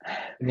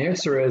 And the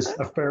answer is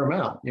a fair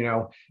amount,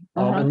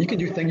 and you can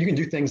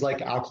do things like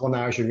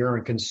alkalinize your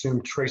urine,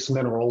 consume trace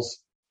minerals,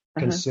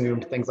 consume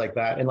things like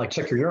that, and like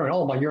check your urine.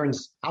 Oh, my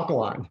urine's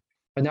alkaline,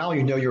 and now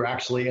you're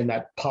actually in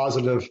that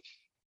positive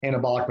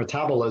anabolic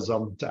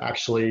metabolism to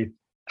actually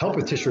help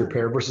with tissue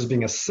repair versus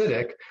being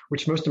acidic,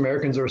 which most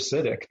Americans are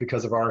acidic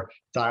because of our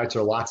diets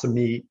are lots of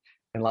meat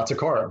and lots of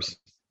carbs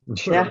and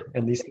sugar,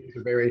 and these things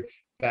are very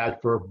bad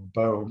for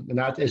bone. And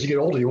that, as you get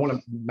older, you want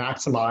to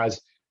maximize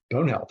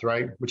bone health,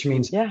 right? Which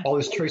means all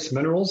those trace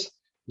minerals,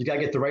 you got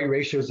to get the right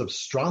ratios of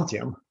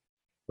strontium,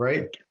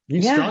 right? You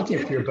need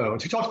strontium for your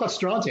bones. Who talks about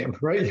strontium,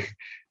 right? And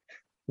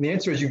the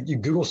answer is you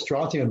Google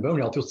strontium and bone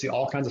health, you'll see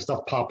all kinds of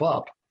stuff pop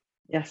up.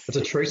 Yes. It's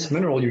a trace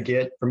mineral you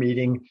get from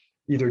eating,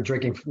 either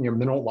drinking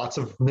lots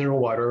of mineral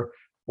water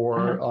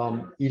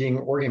or eating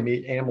organ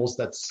meat, animals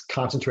that's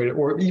concentrated,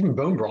 or even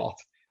bone broth.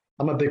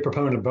 I'm a big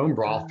proponent of bone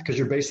broth because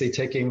you're basically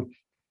taking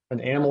an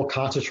animal,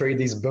 concentrate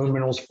these bone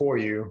minerals for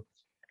you.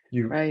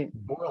 You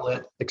boil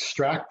it,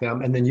 extract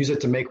them, and then use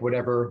it to make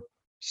whatever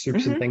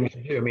soups and things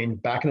you do. I mean,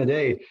 back in the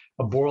day,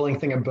 a boiling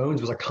thing of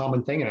bones was a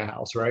common thing in a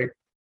house, right?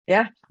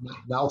 Yeah.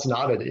 Now it's an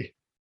oddity.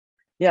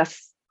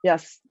 Yes,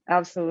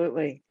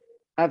 absolutely.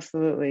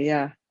 Absolutely.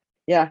 Yeah.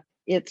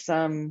 It's,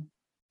 I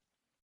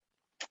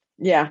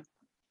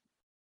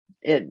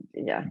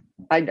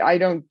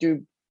don't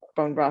do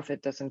bone broth.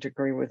 It doesn't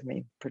agree with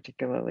me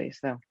particularly.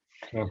 So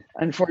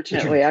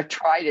unfortunately, I've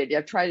tried it.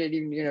 I've tried it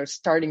even,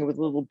 starting with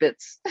little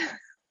bits.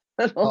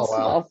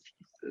 Small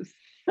pieces.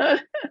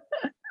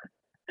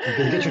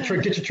 Get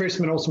your trace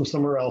minerals from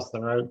somewhere else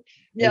then, right?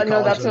 Yeah,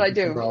 no, that's what I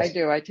do.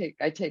 I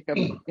take up,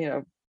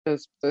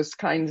 those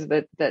kinds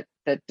that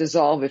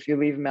dissolve if you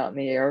leave them out in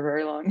the air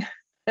very long.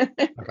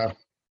 Okay.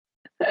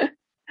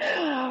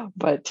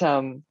 But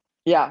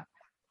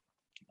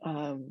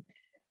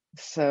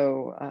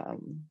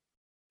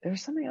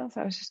there's something else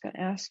I was just going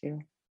to ask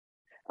you.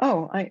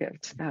 Oh,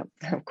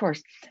 of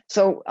course.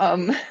 So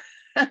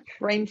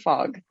brain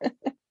fog.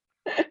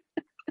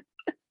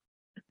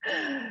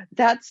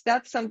 That's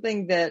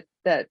something that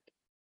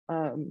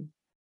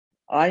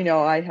I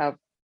know I have.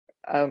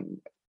 I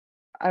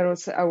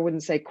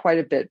wouldn't say quite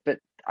a bit, but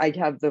I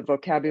have the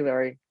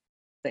vocabulary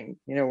thing,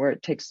 where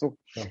it takes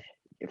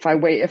if I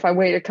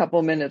wait a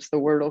couple minutes, the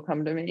word will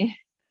come to me.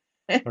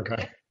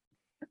 Okay.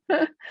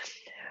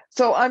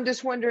 So I'm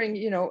just wondering,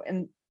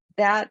 and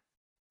that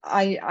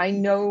I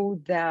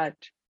know that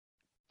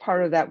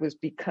part of that was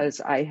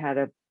because I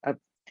had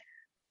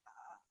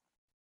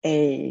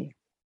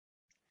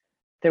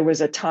there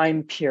was a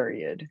time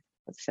period,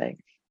 let's say,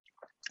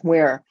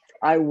 where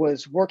I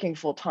was working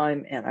full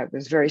time and I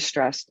was very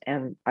stressed,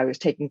 and I was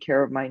taking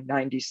care of my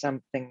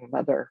 90-something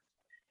mother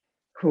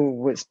who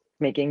was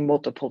making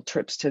multiple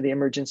trips to the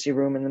emergency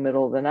room in the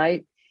middle of the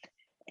night,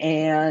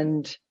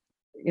 and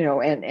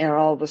and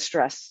all the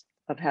stress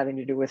of having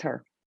to do with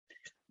her.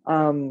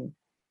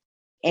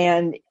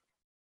 And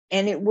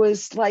it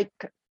was like,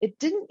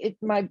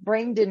 my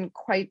brain didn't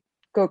quite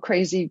go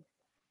crazy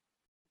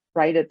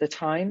right at the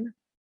time.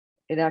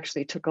 It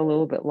actually took a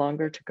little bit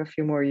longer, took a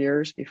few more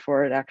years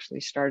before it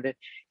actually started,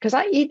 because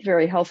I eat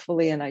very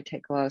healthfully and I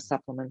take a lot of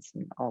supplements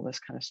and all this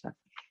kind of stuff.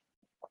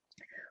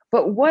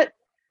 But what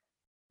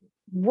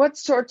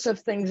sorts of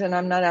things, and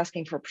I'm not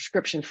asking for a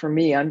prescription for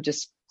me, I'm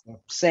just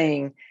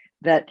saying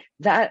that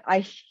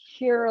I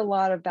hear a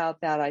lot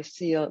about that. I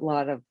see a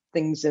lot of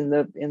things in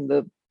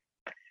the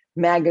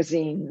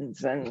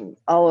magazines and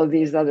all of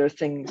these other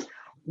things.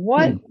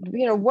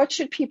 What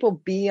should people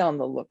be on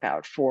the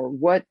lookout for?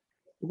 What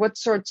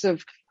sorts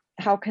of,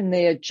 how can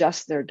they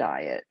adjust their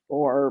diet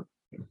or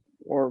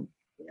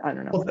I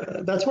don't know.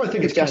 Well, that's where I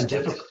think it's kind of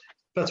difficult.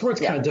 That's where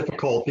it's kind of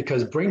difficult,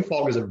 because brain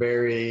fog is a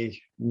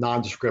very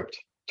nondescript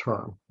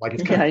term. Like,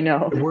 it's kind of, I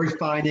know. The word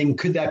finding,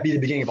 could that be the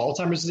beginning of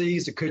Alzheimer's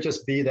disease? It could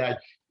just be that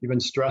you've been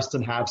stressed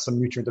and have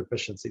some nutrient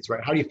deficiencies,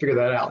 right? How do you figure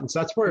that out? And so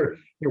that's where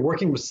you're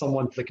working with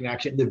someone that can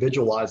actually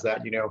individualize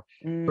that.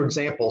 For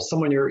example,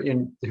 someone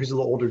who's a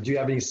little older, do you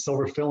have any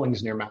silver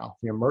fillings in your mouth?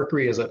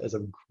 Mercury is a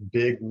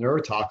big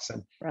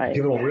neurotoxin. Right.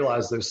 People don't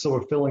realize those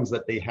silver fillings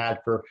that they had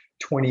for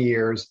 20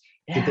 years,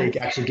 that they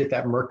actually get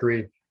that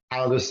mercury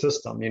out of the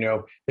system.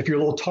 If you're a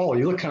little taller,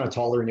 you look kind of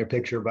taller in your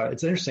picture, but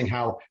it's interesting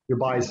how your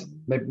body's,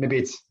 maybe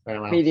it's, I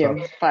don't know. Medium,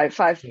 so,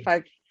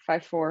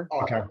 5'4".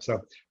 Okay.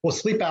 So,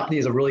 sleep apnea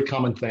is a really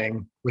common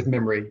thing with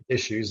memory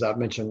issues I've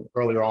mentioned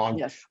earlier on.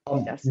 Yes.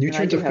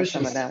 Nutrient deficiency.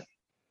 Some of that.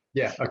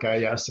 Yeah.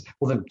 Okay. Yes.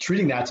 Well, then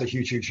treating that's a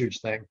huge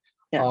thing.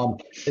 Yeah.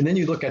 And then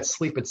you look at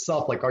sleep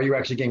itself. Like, are you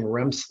actually getting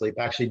REM sleep?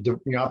 Actually,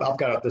 I've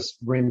got this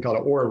ring called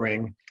an Oura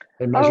ring.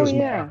 It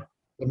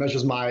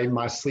measures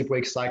my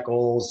sleep-wake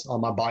cycles,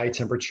 my body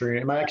temperature.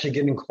 Am I actually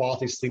getting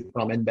quality sleep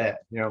when I'm in bed?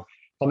 If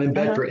I'm in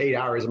bed for 8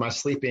 hours, am I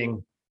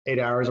sleeping 8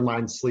 hours? Am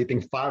I sleeping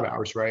 5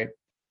 hours? Right.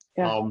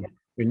 Yeah.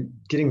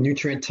 Getting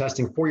nutrient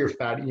testing for your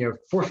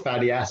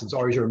fatty acids.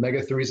 Are your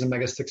omega-3s and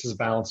omega-6s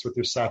balanced with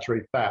your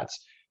saturated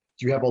fats?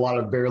 Do you have a lot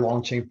of very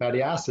long-chain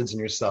fatty acids in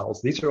your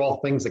cells? These are all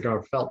things that are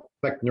going to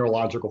affect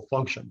neurological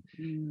function.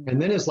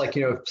 And then it's like,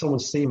 if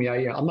someone's seeing me,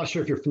 I'm not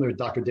sure if you're familiar with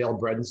Dr. Dale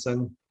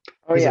Bredesen.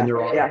 Oh, yeah.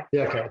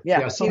 Okay.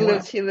 Yeah.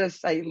 He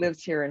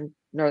lives here in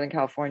Northern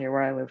California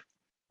where I live.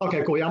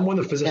 Okay, cool. Yeah, I'm one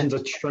of the physicians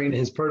that trained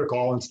his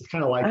protocol. And it's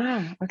kind of like,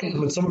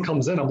 when someone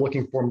comes in, I'm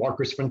looking for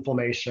markers for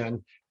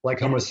inflammation, like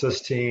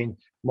homocysteine,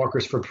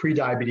 markers for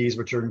prediabetes,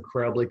 which are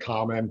incredibly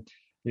common,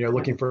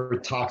 looking for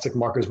toxic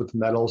markers with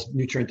metals,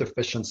 nutrient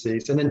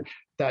deficiencies. And then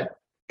that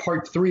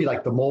part 3,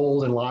 like the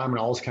mold and Lyme and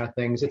all those kind of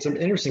things. It's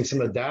interesting,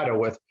 some of the data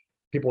with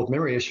people with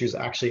memory issues,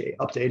 actually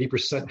up to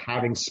 80%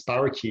 having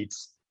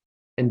spirochetes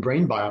in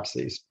brain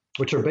biopsies,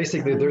 which are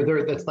basically,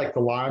 that's like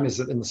the Lyme is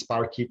in the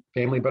spirochete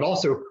family, but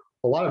also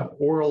a lot of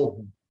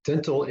oral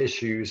dental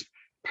issues,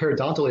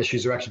 periodontal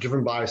issues are actually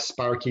driven by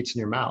spirochetes in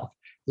your mouth.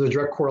 There's a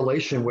direct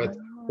correlation with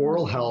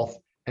oral health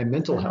and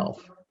mental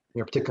health,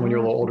 particularly when you're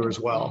a little older as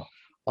well.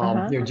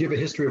 Do you have a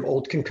history of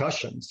old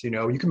concussions?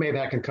 You may have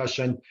had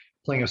concussion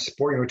playing a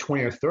sport when you were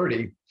 20 or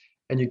 30,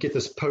 and you get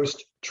this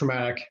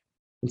post-traumatic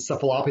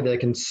encephalopathy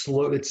that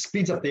it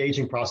speeds up the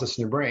aging process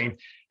in your brain.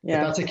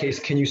 Yeah. If that's the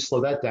case, can you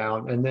slow that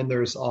down? And then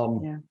there's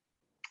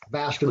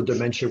vascular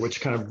dementia,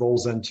 which kind of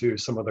rolls into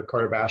some of the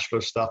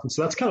cardiovascular stuff. And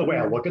so that's kind of the way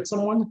I look at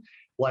someone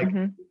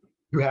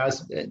who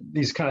has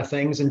these kind of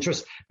things. And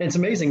it's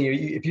amazing.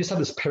 If you just have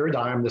this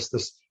paradigm,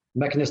 this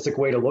mechanistic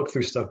way to look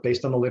through stuff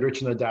based on the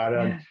literature and the data,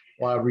 and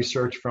a lot of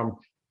research from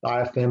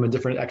IFM and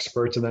different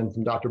experts, and then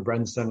from Dr.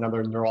 Bredesen and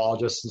other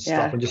neurologists and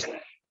stuff. And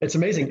it's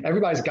amazing.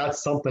 Everybody's got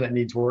something that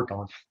needs work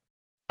on.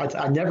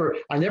 I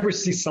never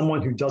see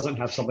someone who doesn't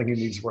have something who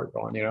needs work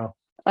on, Yeah.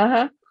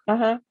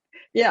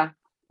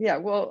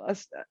 Well,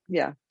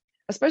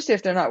 especially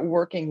if they're not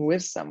working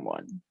with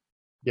someone.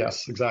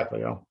 Yes, exactly.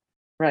 Yeah.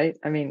 Right.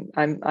 I mean,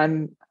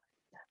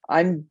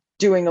 I'm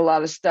doing a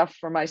lot of stuff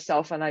for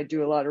myself, and I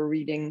do a lot of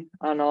reading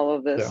on all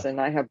of this,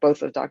 and I have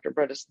both of Dr.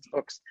 Bredesen's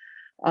books.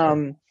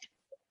 But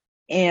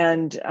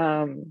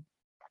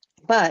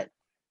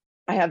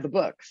I have the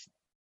books.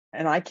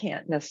 And I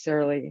can't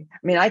necessarily,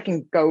 I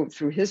can go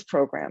through his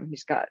program.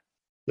 He's got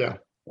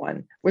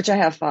one, which I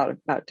have thought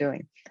about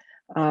doing.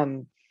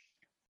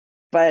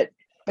 But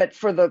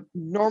for the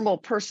normal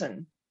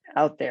person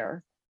out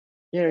there,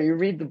 you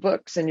read the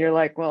books and you're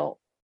like, well,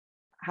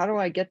 how do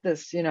I get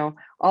this?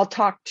 I'll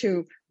talk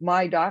to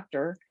my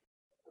doctor,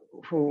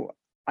 who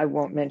I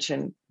won't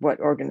mention what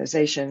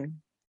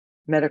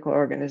medical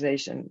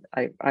organization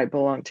I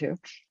belong to,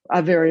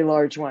 a very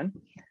large one.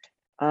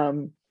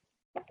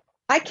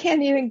 I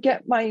can't even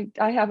get I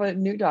have a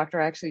new doctor,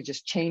 actually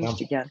just changed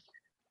again.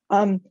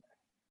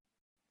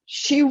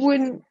 She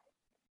wouldn't,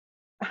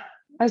 I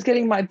was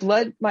getting my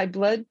blood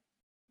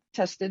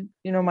tested,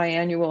 my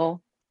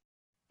annual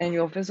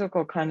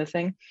physical kind of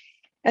thing.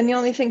 And the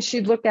only thing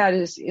she'd look at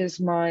is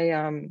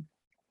my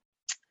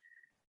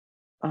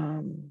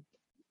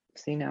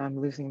See, now I'm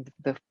losing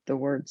the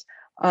words.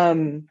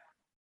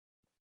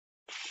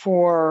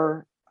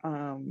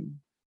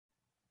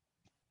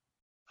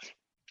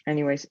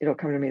 Anyways, it'll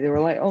come to me. There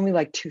were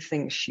only two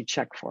things she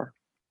checked for.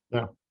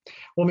 Yeah.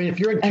 Well, I mean, if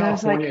you're in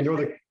California,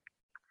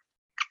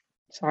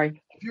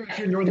 sorry. If you're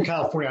in Northern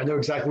California, I know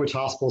exactly which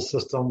hospital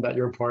system that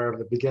you're a part of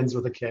that begins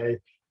with a K.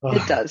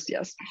 It does,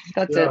 yes.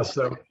 That's it.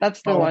 So,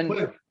 that's the one.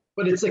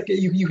 But it's like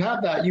you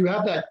have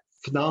that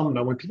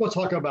phenomenon when people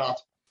talk about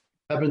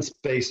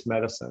evidence-based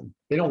medicine.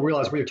 They don't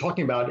realize what you're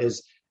talking about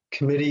is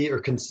committee or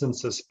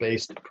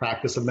consensus-based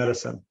practice of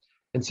medicine.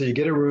 And so you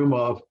get a room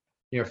of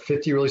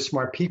 50 really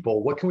smart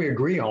people. What can we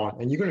agree on?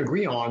 And you're going to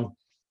agree on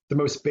the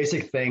most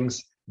basic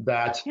things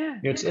that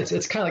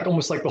it's kind of like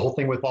almost like the whole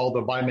thing with all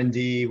the vitamin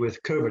D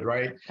with COVID,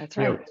 right? That's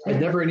right. At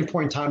never any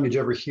point in time did you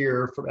ever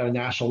hear at a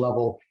national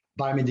level,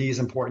 vitamin D is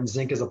important,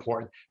 zinc is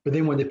important. But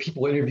then when the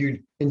people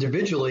interviewed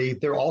individually,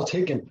 they're all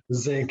taking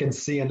zinc and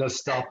C and those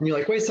stuff. And you're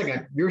like, wait a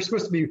second, you're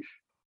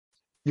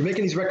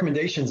making these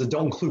recommendations that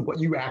don't include what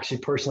you actually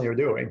personally are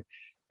doing.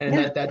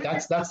 And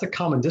that's the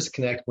common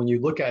disconnect when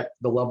you look at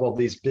the level of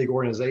these big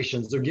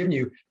organizations. They're giving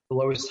you the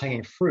lowest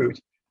hanging fruit.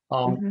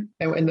 And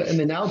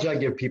the analogy I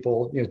give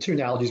people, two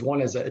analogies.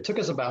 One is that it took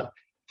us about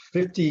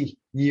 50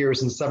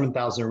 years and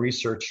 7,000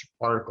 research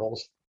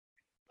articles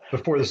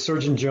before the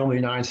Surgeon General of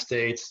the United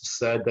States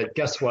said that,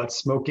 guess what,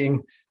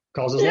 smoking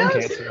causes lung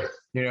cancer.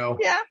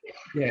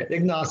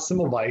 Ignaz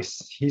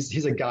Semmelweis,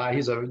 he's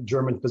a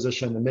German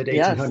physician in the mid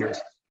 1800s,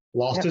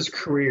 lost his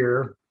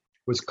career,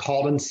 was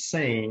called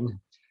insane,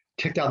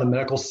 kicked out of the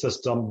medical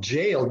system,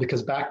 jailed,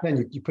 because back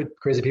then you put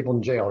crazy people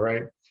in jail,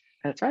 right?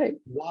 That's right.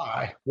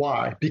 Why?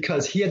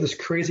 Because he had this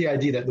crazy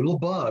idea that little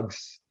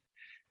bugs,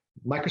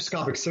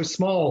 microscopic, so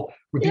small,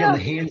 would be on the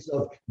hands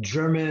of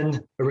German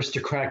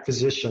aristocratic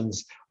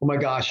physicians. Oh my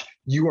gosh,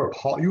 you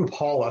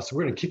appall us.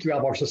 We're going to kick you out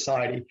of our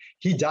society.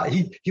 He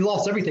died. He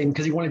lost everything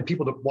because he wanted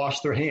people to wash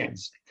their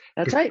hands.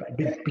 That's right.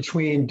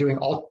 Between doing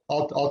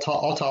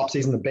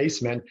autopsies in the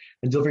basement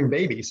and delivering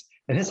babies.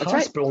 And his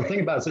hospital, the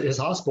thing about it, his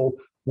hospital,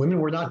 women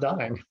were not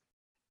dying.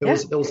 It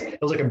was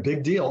like a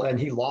big deal, and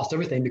he lost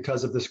everything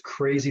because of this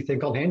crazy thing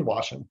called hand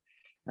washing.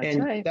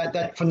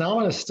 That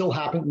phenomenon still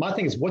happens. My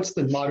thing is, what's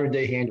the modern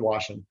day hand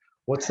washing?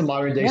 What's the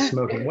modern day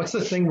smoking? What's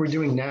the thing we're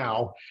doing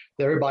now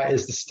that everybody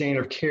is the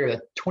standard of care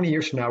that 20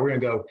 years from now we're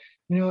going to go,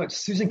 you know what,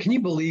 Susan, can you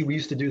believe we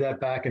used to do that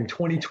back in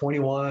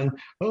 2021?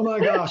 Oh my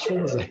gosh,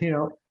 what was it?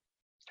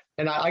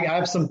 And I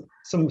have some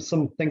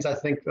things I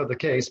think of the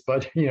case,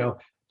 but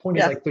point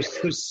is like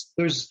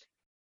there's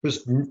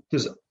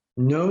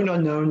known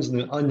unknowns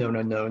and unknown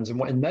unknowns. And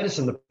in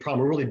medicine, the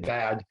problem, we're really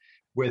bad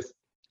with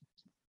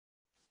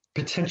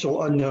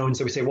potential unknowns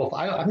that we say, well, if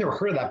I've never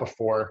heard of that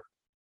before,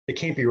 it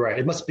can't be right.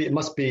 It must be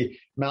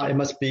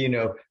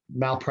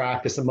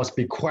malpractice. It must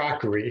be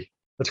quackery.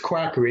 It's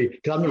quackery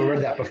because I've never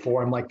read that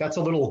before. I'm like, that's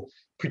a little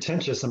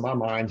pretentious in my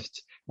mind.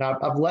 Now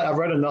I've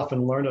read enough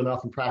and learned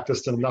enough and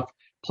practiced in enough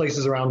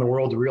places around the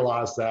world to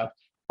realize that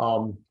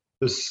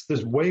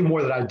there's way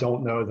more that I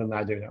don't know than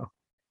I do know.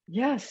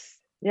 Yes,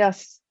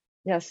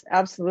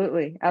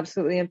 absolutely.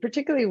 And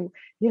particularly,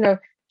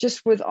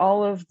 just with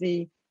all of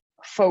the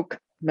folk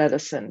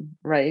medicine,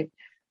 right?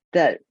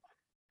 That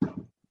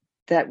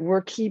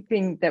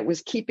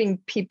was keeping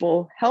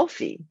people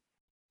healthy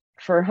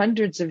for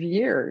hundreds of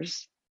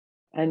years.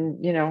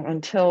 And,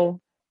 until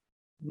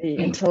the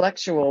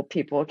intellectual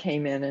people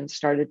came in and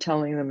started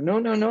telling them,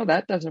 no,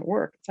 that doesn't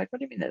work. It's like, what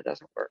do you mean that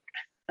doesn't work?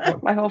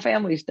 My whole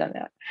family's done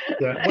that.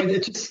 Well,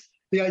 it's just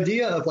the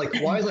idea of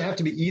like, why does it have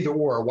to be either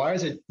or? Why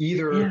is it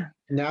either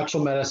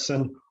natural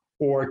medicine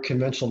or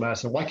conventional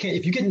medicine? Why can't,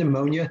 if you get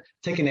pneumonia,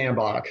 take an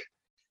antibiotic.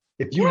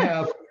 If you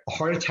have a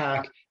heart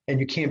attack and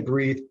you can't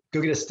breathe,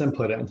 go get a stent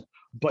put in.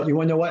 But you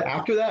want to know what?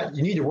 After that,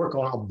 you need to work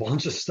on a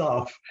bunch of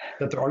stuff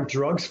that there aren't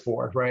drugs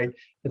for, right?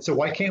 And so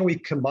why can't we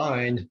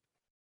combine,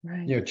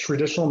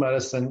 traditional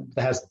medicine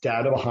that has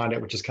data behind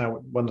it, which is kind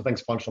of one of the things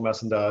functional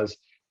medicine does,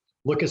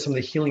 look at some of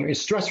the healing,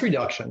 stress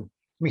reduction.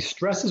 I mean,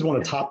 stress is one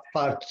of the top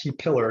 5 key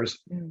pillars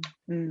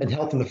in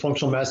health in the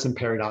functional medicine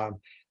paradigm.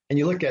 And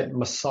you look at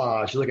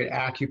massage, you look at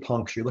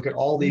acupuncture, you look at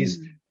all these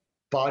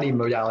body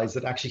modalities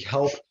that actually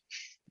help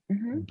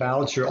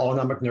balance your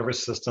autonomic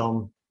nervous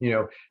system.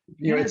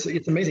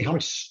 It's amazing how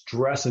much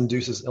stress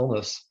induces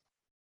illness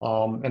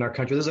in our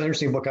country. There's an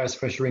interesting book I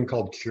was reading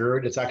called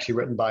Cured. It's actually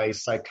written by a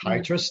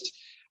psychiatrist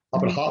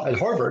up at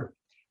Harvard.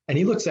 And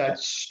he looks at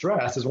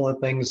stress as one of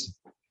the things,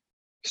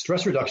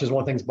 stress reduction is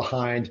one of the things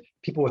behind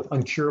people with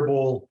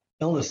uncurable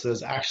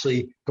illnesses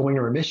actually going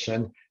to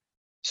remission,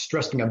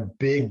 stress being a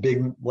big,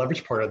 big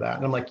leverage part of that.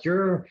 And I'm like,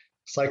 you're a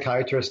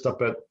psychiatrist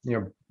up at,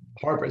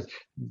 Harvard,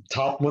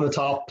 one of the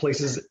top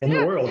places in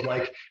the world.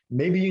 Like,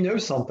 maybe you know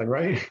something,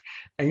 right?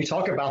 And you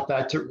talk about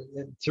that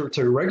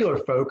to regular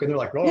folk, and they're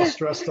like, "Oh,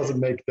 stress doesn't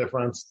make a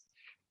difference.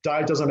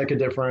 Diet doesn't make a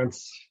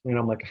difference."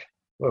 I'm like,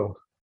 "Whoa."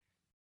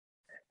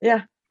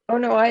 Yeah. Oh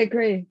no, I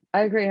agree.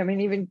 I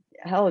mean, even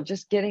hell,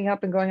 just getting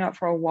up and going out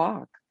for a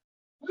walk.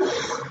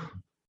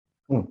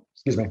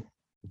 Excuse me.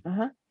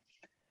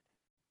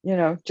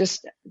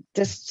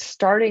 Just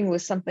starting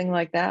with something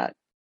like that.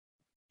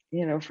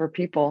 for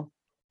people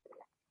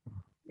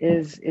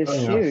is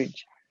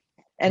huge.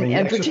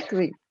 And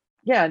particularly,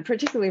 and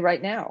particularly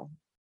right now,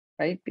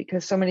 right?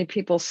 Because so many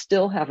people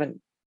still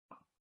haven't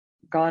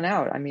gone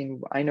out. I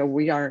mean, I know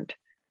we aren't.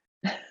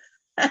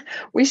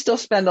 We still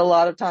spend a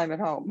lot of time at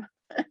home.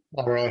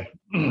 All right.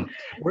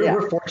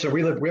 We're fortunate.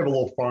 We have a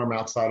little farm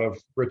outside of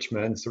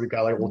Richmond. So we've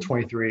got like a little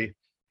 23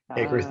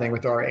 acre thing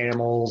with our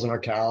animals and our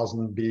cows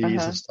and bees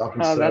and stuff.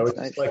 And so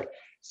it's nice.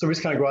 So we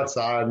just kind of go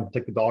outside and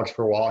take the dogs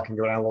for a walk and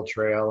go down a little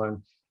trail.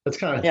 And it's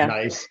kind of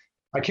nice.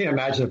 I can't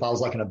imagine if I was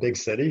like in a big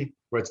city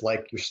where it's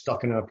like you're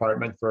stuck in an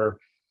apartment for.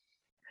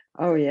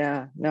 Oh,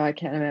 yeah. No, I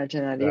can't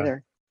imagine that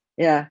either.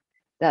 Yeah.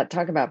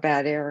 Talk about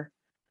bad air.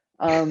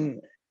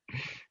 We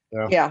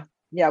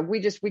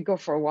go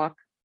for a walk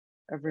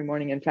every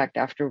morning. In fact,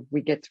 after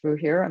we get through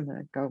here, I'm going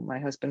to go. My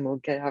husband will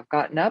have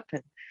gotten up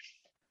and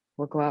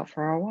we'll go out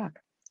for our walk.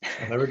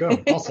 Oh, there we go.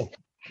 Awesome.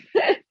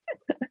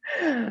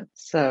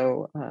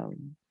 So,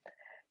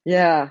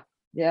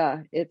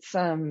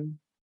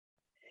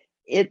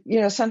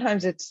 it's,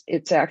 sometimes it's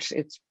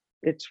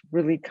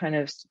really kind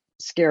of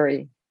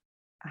scary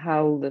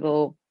how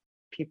little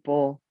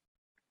people,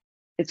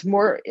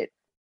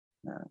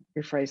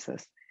 rephrase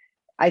this.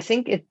 I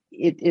think it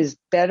is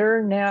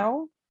better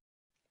now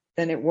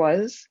than it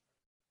was,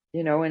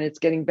 and it's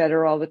getting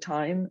better all the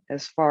time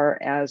as far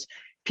as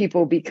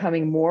people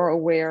becoming more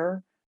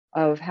aware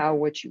of how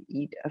what you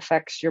eat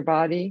affects your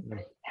body,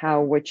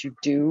 how what you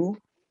do,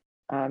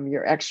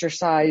 your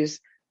exercise,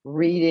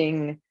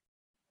 reading,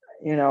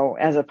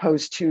 as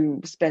opposed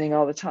to spending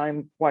all the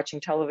time watching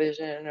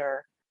television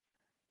or,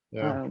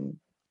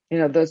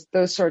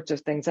 those sorts of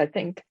things. I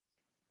think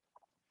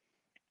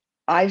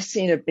I've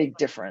seen a big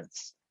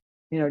difference,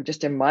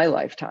 just in my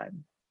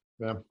lifetime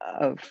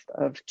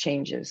of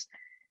changes.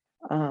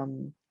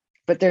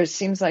 But there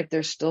seems like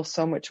there's still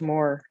so much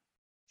more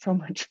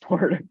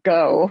to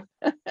go.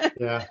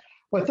 Yeah.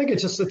 Well, I think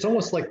it's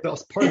almost like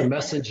part of the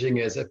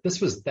messaging is if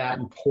this was that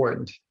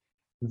important,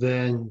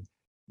 then,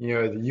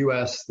 the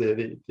U.S.,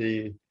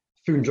 the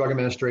Food and Drug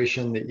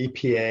Administration, the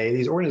EPA,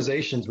 these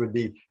organizations would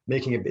be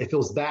making it, if it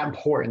was that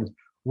important,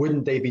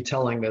 wouldn't they be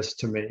telling this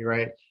to me,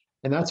 right?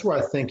 And that's where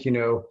I think,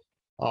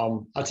 I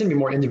tend to be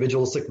more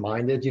individualistic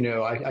minded.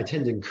 I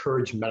tend to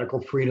encourage medical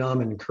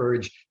freedom and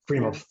encourage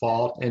freedom of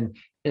thought. And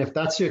if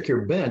that's like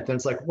your bent, then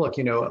it's like, look,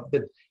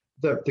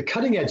 the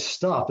cutting edge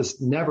stuff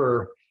is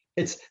never,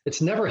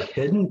 it's never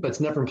hidden, but it's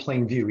never in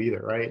plain view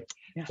either, right?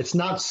 Yeah. It's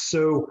not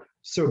so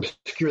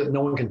obscure that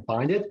no one can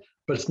find it,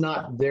 but it's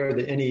not there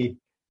that any,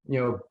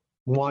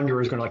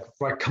 wanderer is going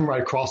to come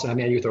right across and have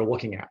any idea what they're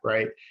looking at,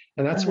 right?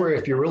 And that's where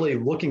if you're really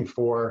looking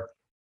for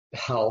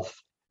health,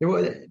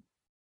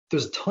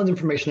 there's tons of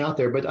information out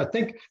there. But I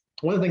think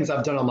one of the things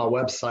I've done on my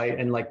website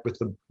and like with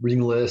the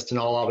reading list and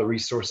all the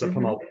resources up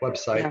on my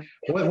website,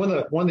 one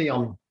of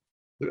the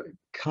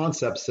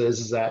concepts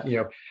is that,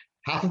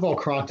 half of all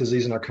chronic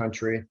disease in our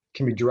country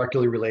can be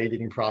directly related to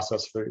eating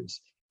processed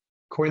foods.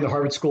 According to the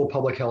Harvard School of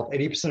Public Health,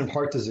 80% of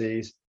heart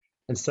disease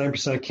and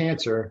 7% of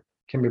cancer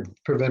can be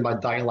prevented by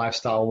diet and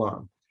lifestyle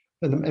alone.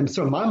 And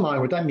so in my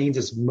mind, what that means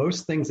is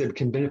most things that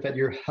can benefit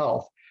your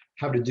health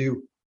have to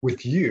do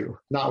with you,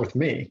 not with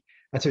me.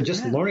 And so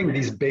just learning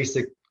these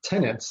basic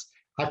tenets,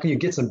 how can you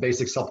get some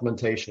basic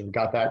supplementation?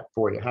 Got that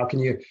for you. How can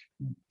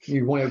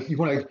you want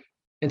to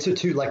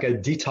institute like a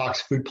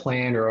detox food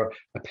plan or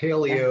a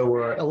paleo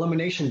or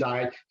elimination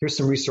diet? Here's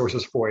some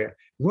resources for you.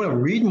 You want to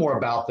read more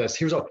about this?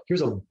 Here's a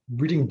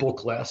reading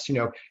book list,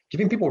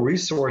 giving people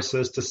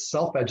resources to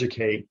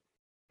self-educate.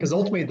 Because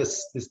ultimately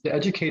the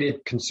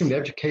educated consumer, the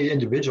educated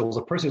individual is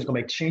a person who's going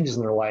to make changes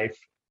in their life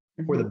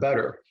for the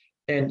better.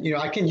 And, you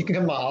can come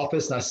to my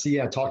office and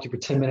I talk to you for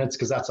 10 minutes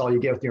because that's all you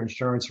get with your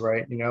insurance,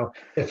 right?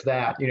 If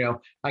that,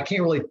 I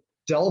can't really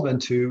delve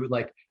into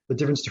like the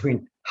difference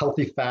between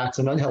healthy fats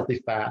and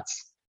unhealthy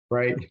fats,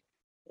 right?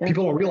 Yeah.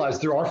 People don't realize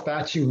there are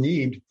fats you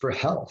need for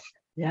health.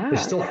 Yeah. They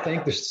still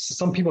think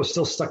some people are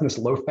still stuck in this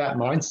low fat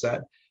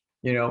mindset,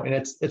 and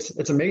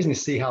it's amazing to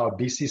see how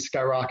obesity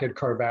skyrocketed,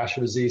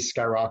 cardiovascular disease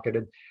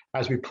skyrocketed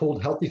as we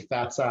pulled healthy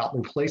fats out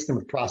and replaced them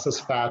with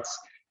processed fats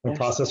and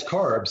processed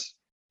carbs.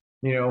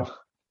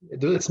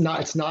 It's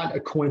not a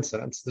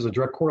coincidence. There's a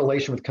direct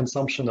correlation with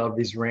consumption of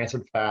these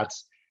rancid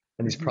fats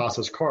and these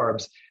processed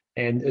carbs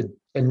and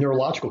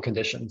neurological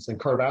conditions and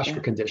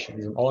cardiovascular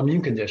conditions and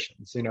autoimmune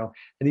conditions, and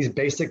these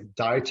basic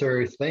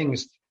dietary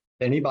things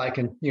that anybody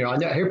can,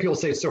 I hear people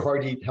say it's so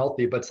hard to eat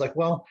healthy, but it's like,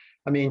 well,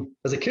 I mean,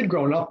 as a kid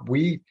growing up,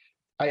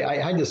 I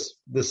had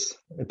this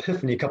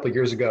epiphany a couple of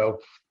years ago.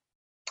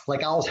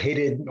 Like I always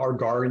hated our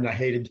garden. I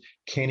hated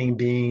canning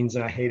beans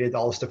and I hated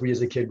all the stuff we did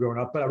as a kid growing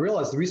up. But I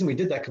realized the reason we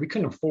did that because we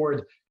couldn't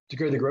afford to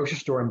go to the grocery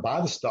store and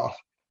buy the stuff.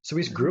 So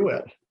we just grew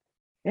it.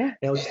 Yeah.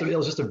 And it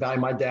was just a value.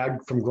 My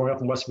dad from growing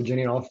up in West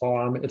Virginia on a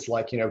farm, it's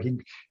like, they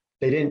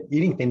didn't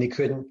eat anything they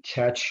couldn't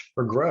catch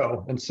or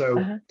grow. And so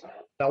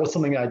that was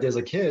something that I did as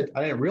a kid.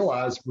 I didn't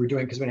realize we were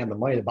doing because we didn't have the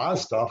money to buy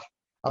stuff.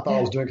 I thought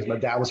I was doing it because my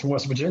dad was from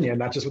West Virginia and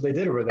that's just what they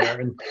did over there.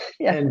 And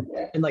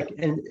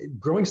and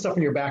growing stuff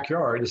in your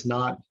backyard is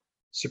not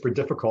super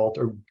difficult,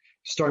 or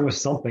starting with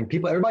something.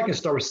 Everybody can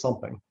start with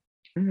something.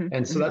 Mm-hmm.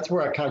 And so that's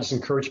where I kind of just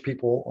encourage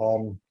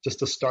people just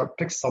to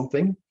pick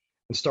something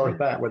and start with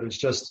that, whether it's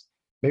just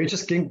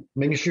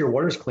making sure your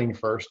water's clean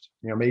first.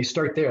 Maybe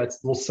start there.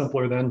 That's a little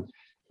simpler than,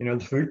 the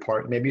food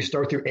part. Maybe you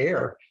start through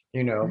air,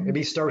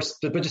 maybe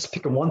but just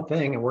pick one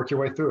thing and work your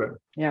way through it.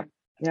 Yep.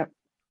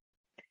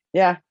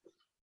 Yeah.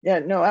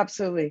 No,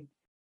 absolutely.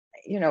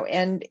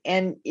 And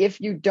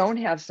if you don't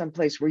have some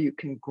place where you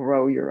can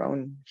grow your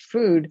own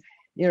food,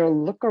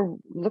 look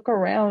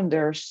around.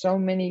 There are so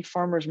many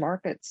farmers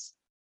markets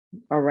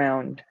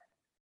around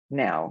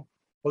now.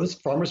 Well, there's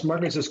farmers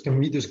markets, there's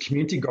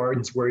community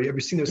gardens where you ever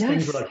seen those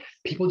things where like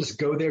people just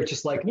go there,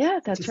 just like,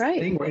 that's right.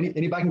 Thing where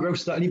anybody can grow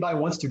stuff, anybody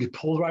wants to just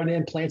pull right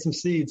in, plant some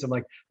seeds. I'm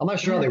not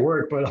sure how they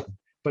work, but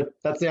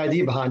that's the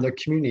idea behind the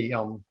community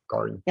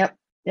garden. Yep.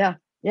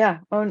 Yeah.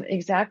 Oh,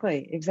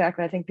 exactly.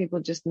 I think people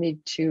just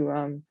need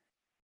to,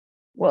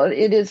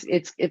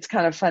 it's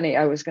kind of funny.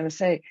 I was going to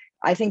say,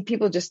 I think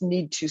people just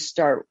need to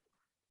start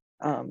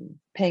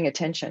paying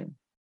attention.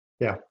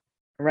 Yeah.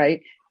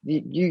 Right.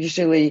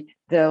 Usually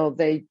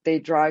they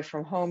drive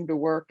from home to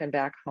work and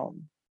back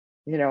home.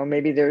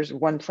 Maybe there's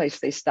one place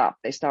they stop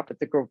at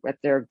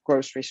their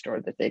grocery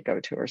store that they go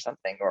to or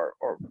something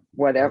or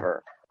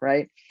whatever.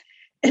 Right.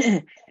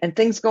 And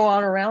things go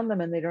on around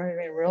them and they don't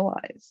even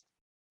realize,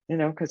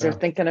 because they're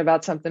thinking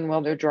about something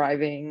while they're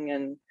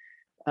driving.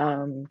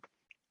 And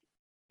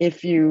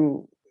if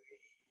you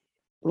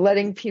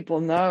letting people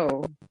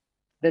know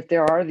that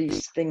there are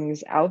these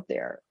things out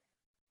there,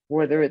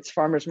 whether it's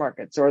farmers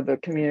markets or the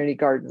community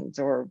gardens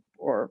or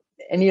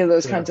any of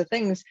those kinds of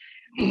things,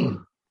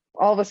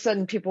 all of a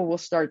sudden people will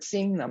start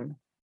seeing them.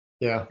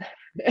 Yeah.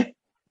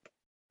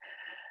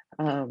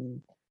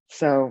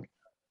 So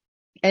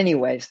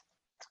anyways,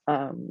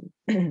 I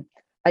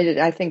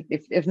think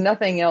if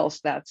nothing else,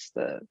 that's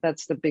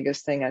the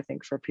biggest thing I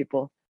think for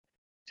people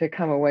to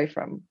come away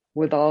from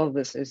with all of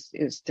this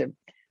is to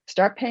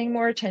start paying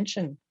more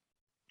attention,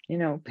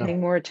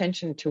 more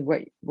attention to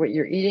what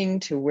you're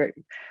eating, to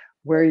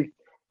where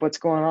what's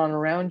going on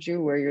around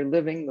you, where you're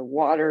living, the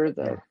water,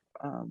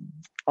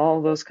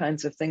 all those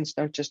kinds of things.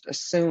 Don't just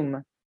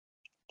assume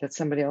that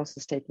somebody else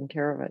is taking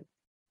care of it.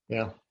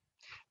 Yeah,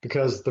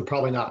 because they're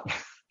probably not.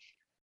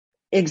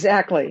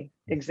 Exactly.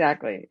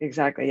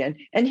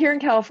 And here in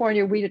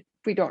California, we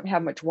don't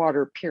have much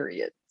water,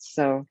 period.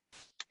 So,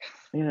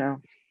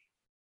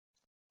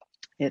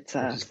 it's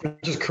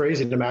just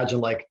crazy to imagine.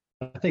 Like,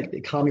 I think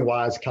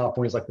economy-wise,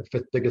 California is like the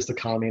 5th biggest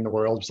economy in the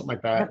world, or something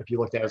like that. If you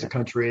looked at it as a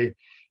country,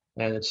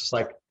 and it's just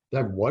like they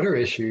have water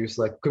issues.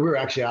 Like, we were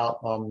actually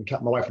out, my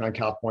wife and I in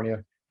California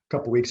a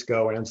couple of weeks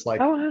ago, and it's like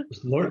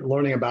just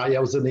learning about. I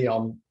was in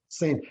the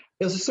saying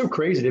it was just so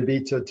crazy to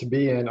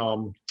be in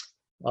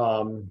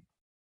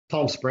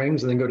Palm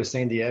Springs and then go to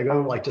San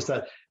Diego. Like, just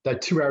that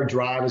 2-hour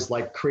drive is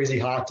like crazy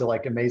hot to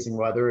like amazing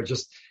weather. It's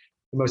just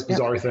the most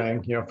bizarre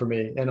thing, for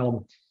me.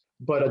 And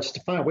but just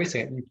to find out, wait a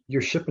second,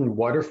 you're shipping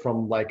water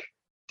from like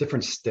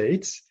different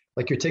states.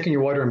 Like, you're taking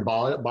your water in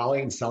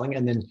Bali and selling it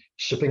and then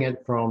shipping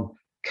it from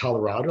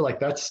Colorado. Like,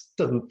 that's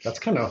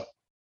kind of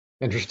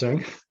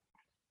interesting.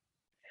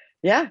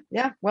 Yeah.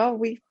 Well,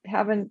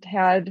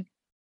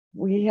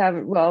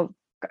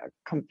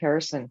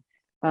 comparison.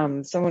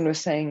 Someone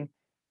was saying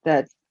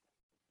that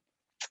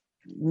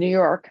New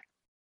York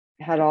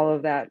had all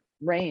of that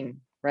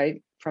rain,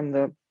 right, from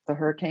the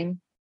hurricane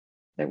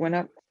that went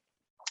up.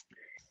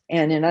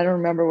 And I don't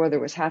remember whether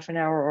it was half an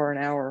hour or an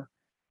hour,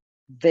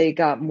 they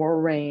got more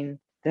rain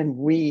than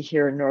we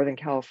here in Northern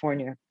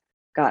California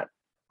got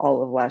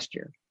all of last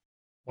year.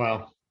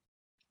 Wow.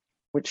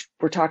 Which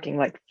we're talking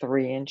like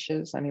 3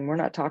 inches. I mean, we're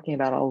not talking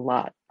about a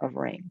lot of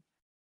rain.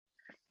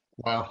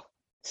 Wow.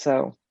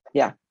 So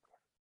yeah,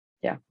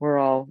 we're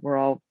all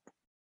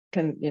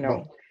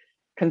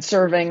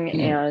conserving,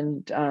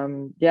 and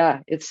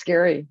it's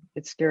scary.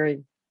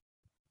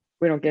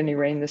 We don't get any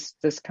rain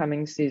this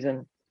coming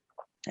season.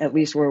 At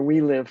least where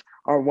we live,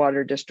 our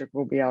water district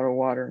will be out of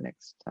water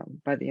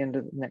by the end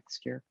of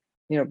next year.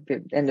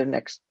 End of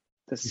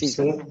this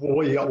season. So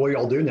what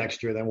y'all do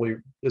next year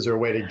then? Is there a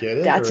way to get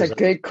it? That's a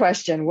good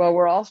question. Well,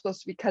 we're all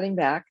supposed to be cutting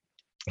back,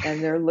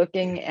 and they're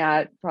looking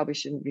at, probably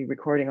shouldn't be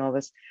recording all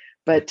this,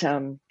 but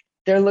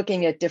they're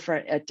looking at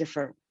different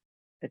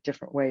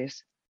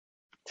ways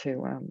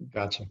to.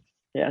 Gotcha.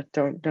 Yeah,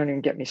 don't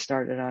even get me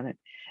started on it.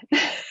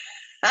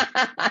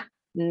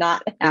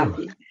 Not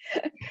happy.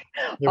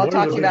 I'll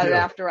talk to you about it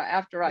after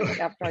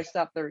I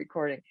stop the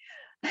recording.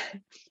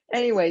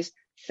 Anyways,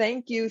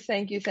 thank you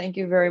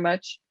very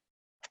much.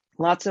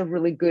 Lots of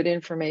really good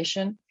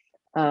information.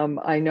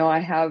 I know I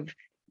have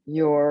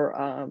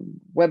your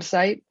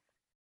website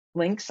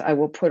links. I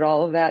will put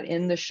all of that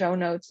in the show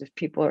notes if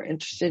people are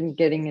interested in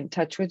getting in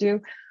touch with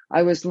you.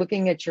 I was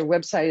looking at your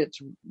website. It's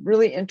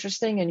really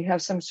interesting, and you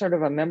have some sort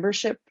of a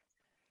membership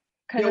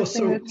kind of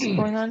thing that's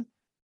going on.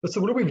 So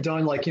what we've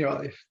done, like,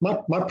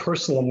 my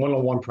personal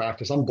one-on-one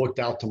practice, I'm booked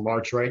out to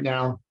March right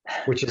now,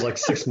 which is like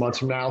 6 months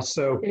from now.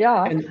 So,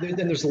 and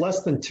then there's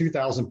less than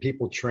 2,000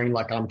 people trained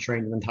like I'm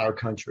trained in the entire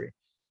country.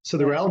 So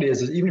the reality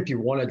is even if you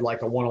wanted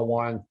like a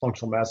one-on-one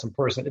functional medicine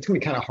person, it's going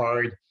to be kind of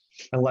hard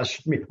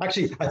unless,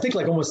 I think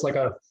like almost like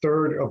a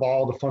third of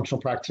all the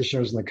functional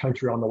practitioners in the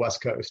country are on the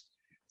West Coast.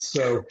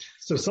 So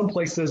some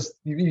places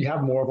you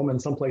have more of them,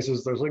 and some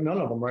places there's like none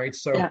of them, right?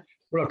 So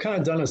what I've kind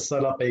of done is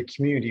set up a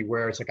community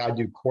where it's like I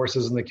do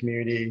courses in the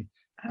community.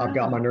 I've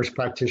got my nurse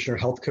practitioner,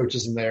 health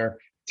coaches in there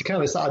to kind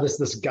of decide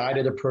this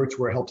guided approach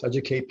where it helps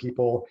educate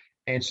people,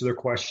 answer their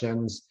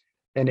questions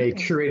in a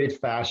curated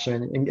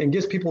fashion, and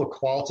gives people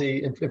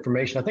quality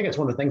information. I think it's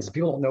one of the things that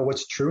people don't know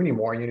what's true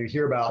anymore. You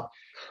hear about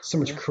so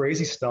much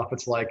crazy stuff.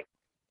 It's like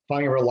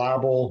finding a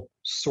reliable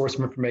source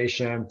of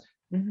information.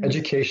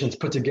 Education's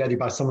put together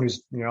by someone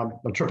who's,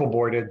 I'm triple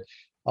boarded,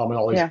 and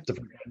all these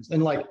different things.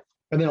 And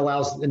then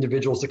allows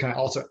individuals to kind of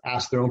also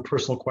ask their own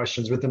personal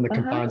questions within the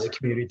confines of the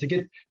community to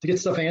get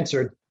stuff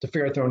answered to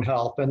figure out their own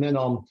health. And then,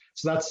 so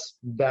that's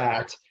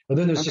that. And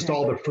then there's just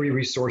all the free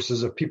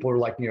resources of people who are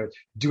like,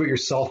 do it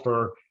yourself,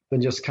 or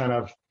then just kind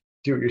of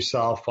do it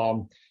yourself.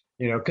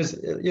 Because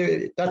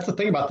that's the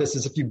thing about this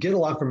is if you get a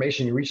lot of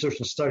information, you research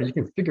and study, you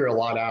can figure a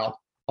lot out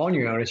on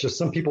your own. It's just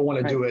some people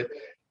want to do it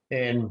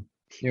in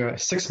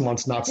 6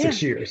 months, not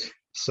 6 years.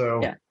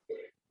 So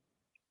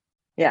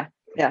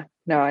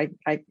no, I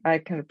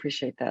can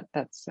appreciate that.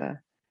 That's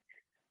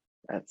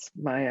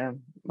my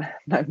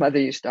mother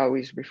used to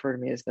always refer to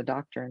me as the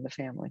doctor in the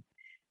family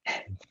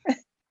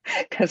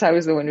because I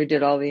was the one who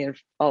did all the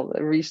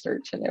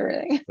research and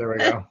everything. There we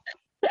go.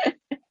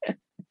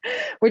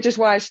 Which is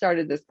why I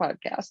started this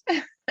podcast.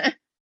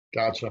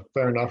 Gotcha.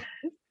 Fair enough.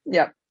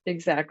 Yep,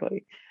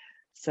 exactly.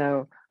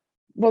 So,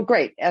 well,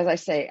 great. As I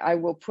say, I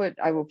will put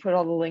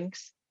all the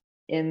links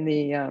in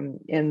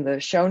the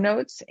show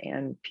notes,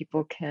 and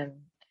people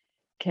can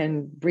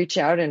reach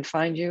out and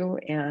find you.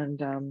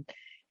 And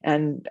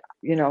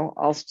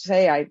I'll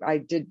say I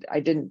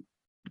didn't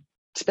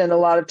spend a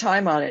lot of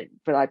time on it,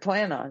 but I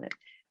plan on it.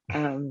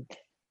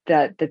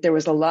 That there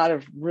was a lot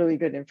of really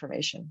good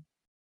information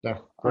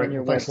on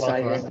your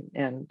website,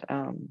 and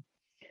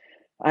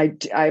I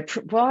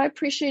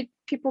appreciate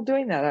people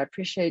doing that. I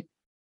appreciate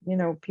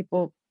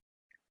people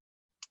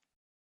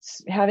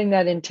having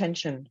that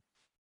intention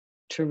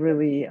to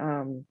really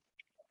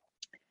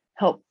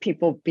help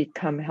people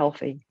become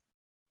healthy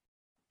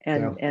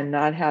and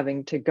not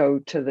having to go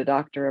to the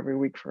doctor every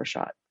week for a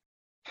shot.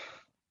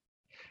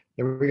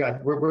 Yeah,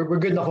 we're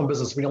good enough in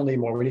business. We don't need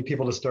more. We need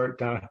people to start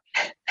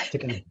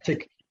take a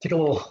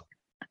little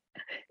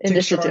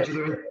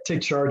initiative.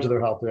 Take charge of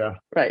their health. Yeah.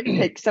 Right.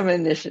 Take some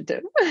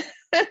initiative.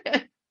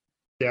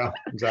 Yeah,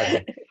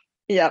 exactly.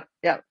 Yep.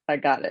 I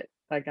got it.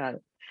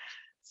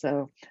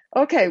 So,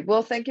 okay.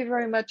 Well, thank you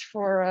very much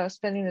for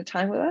spending the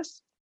time with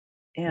us.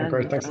 And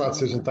great. Thanks a lot,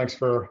 Susan. Thanks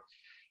for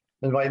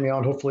inviting me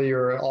on. Hopefully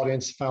your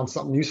audience found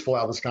something useful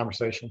out of this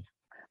conversation.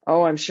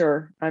 Oh, I'm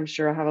sure I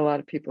have a lot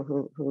of people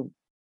who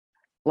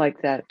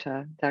like that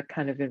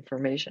kind of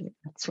information.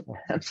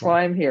 That's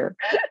why I'm here.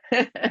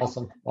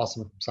 Awesome.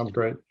 Sounds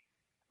great.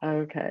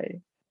 Okay.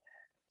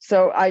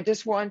 So I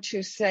just want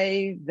to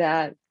say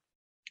that,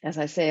 as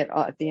I say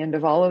at the end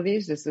of all of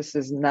these, this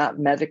is not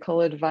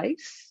medical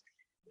advice.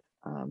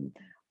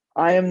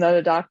 I am not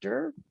a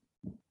doctor.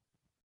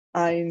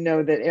 I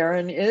know that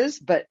Aaron is,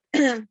 but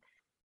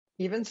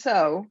even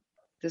so,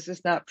 this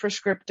is not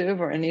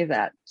prescriptive or any of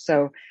that.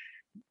 So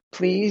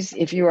please,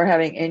 if you are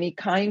having any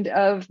kind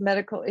of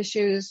medical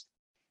issues,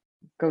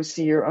 go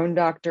see your own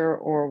doctor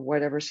or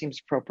whatever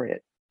seems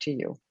appropriate to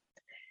you.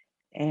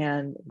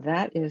 And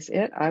that is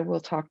it. I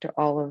will talk to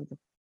all of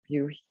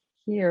you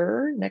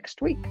here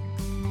next week.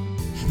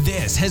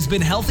 This has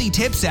been Healthy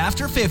Tips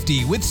After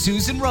 50 with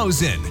Susan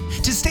Rosen.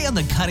 To stay on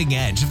the cutting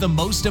edge of the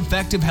most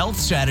effective health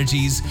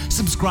strategies,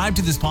 subscribe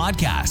to this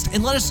podcast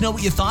and let us know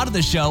what you thought of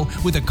the show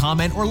with a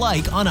comment or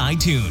like on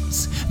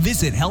iTunes.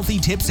 Visit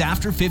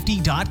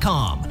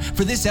healthytipsafter50.com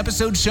for this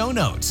episode's show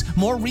notes,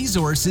 more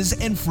resources,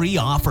 and free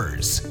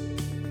offers.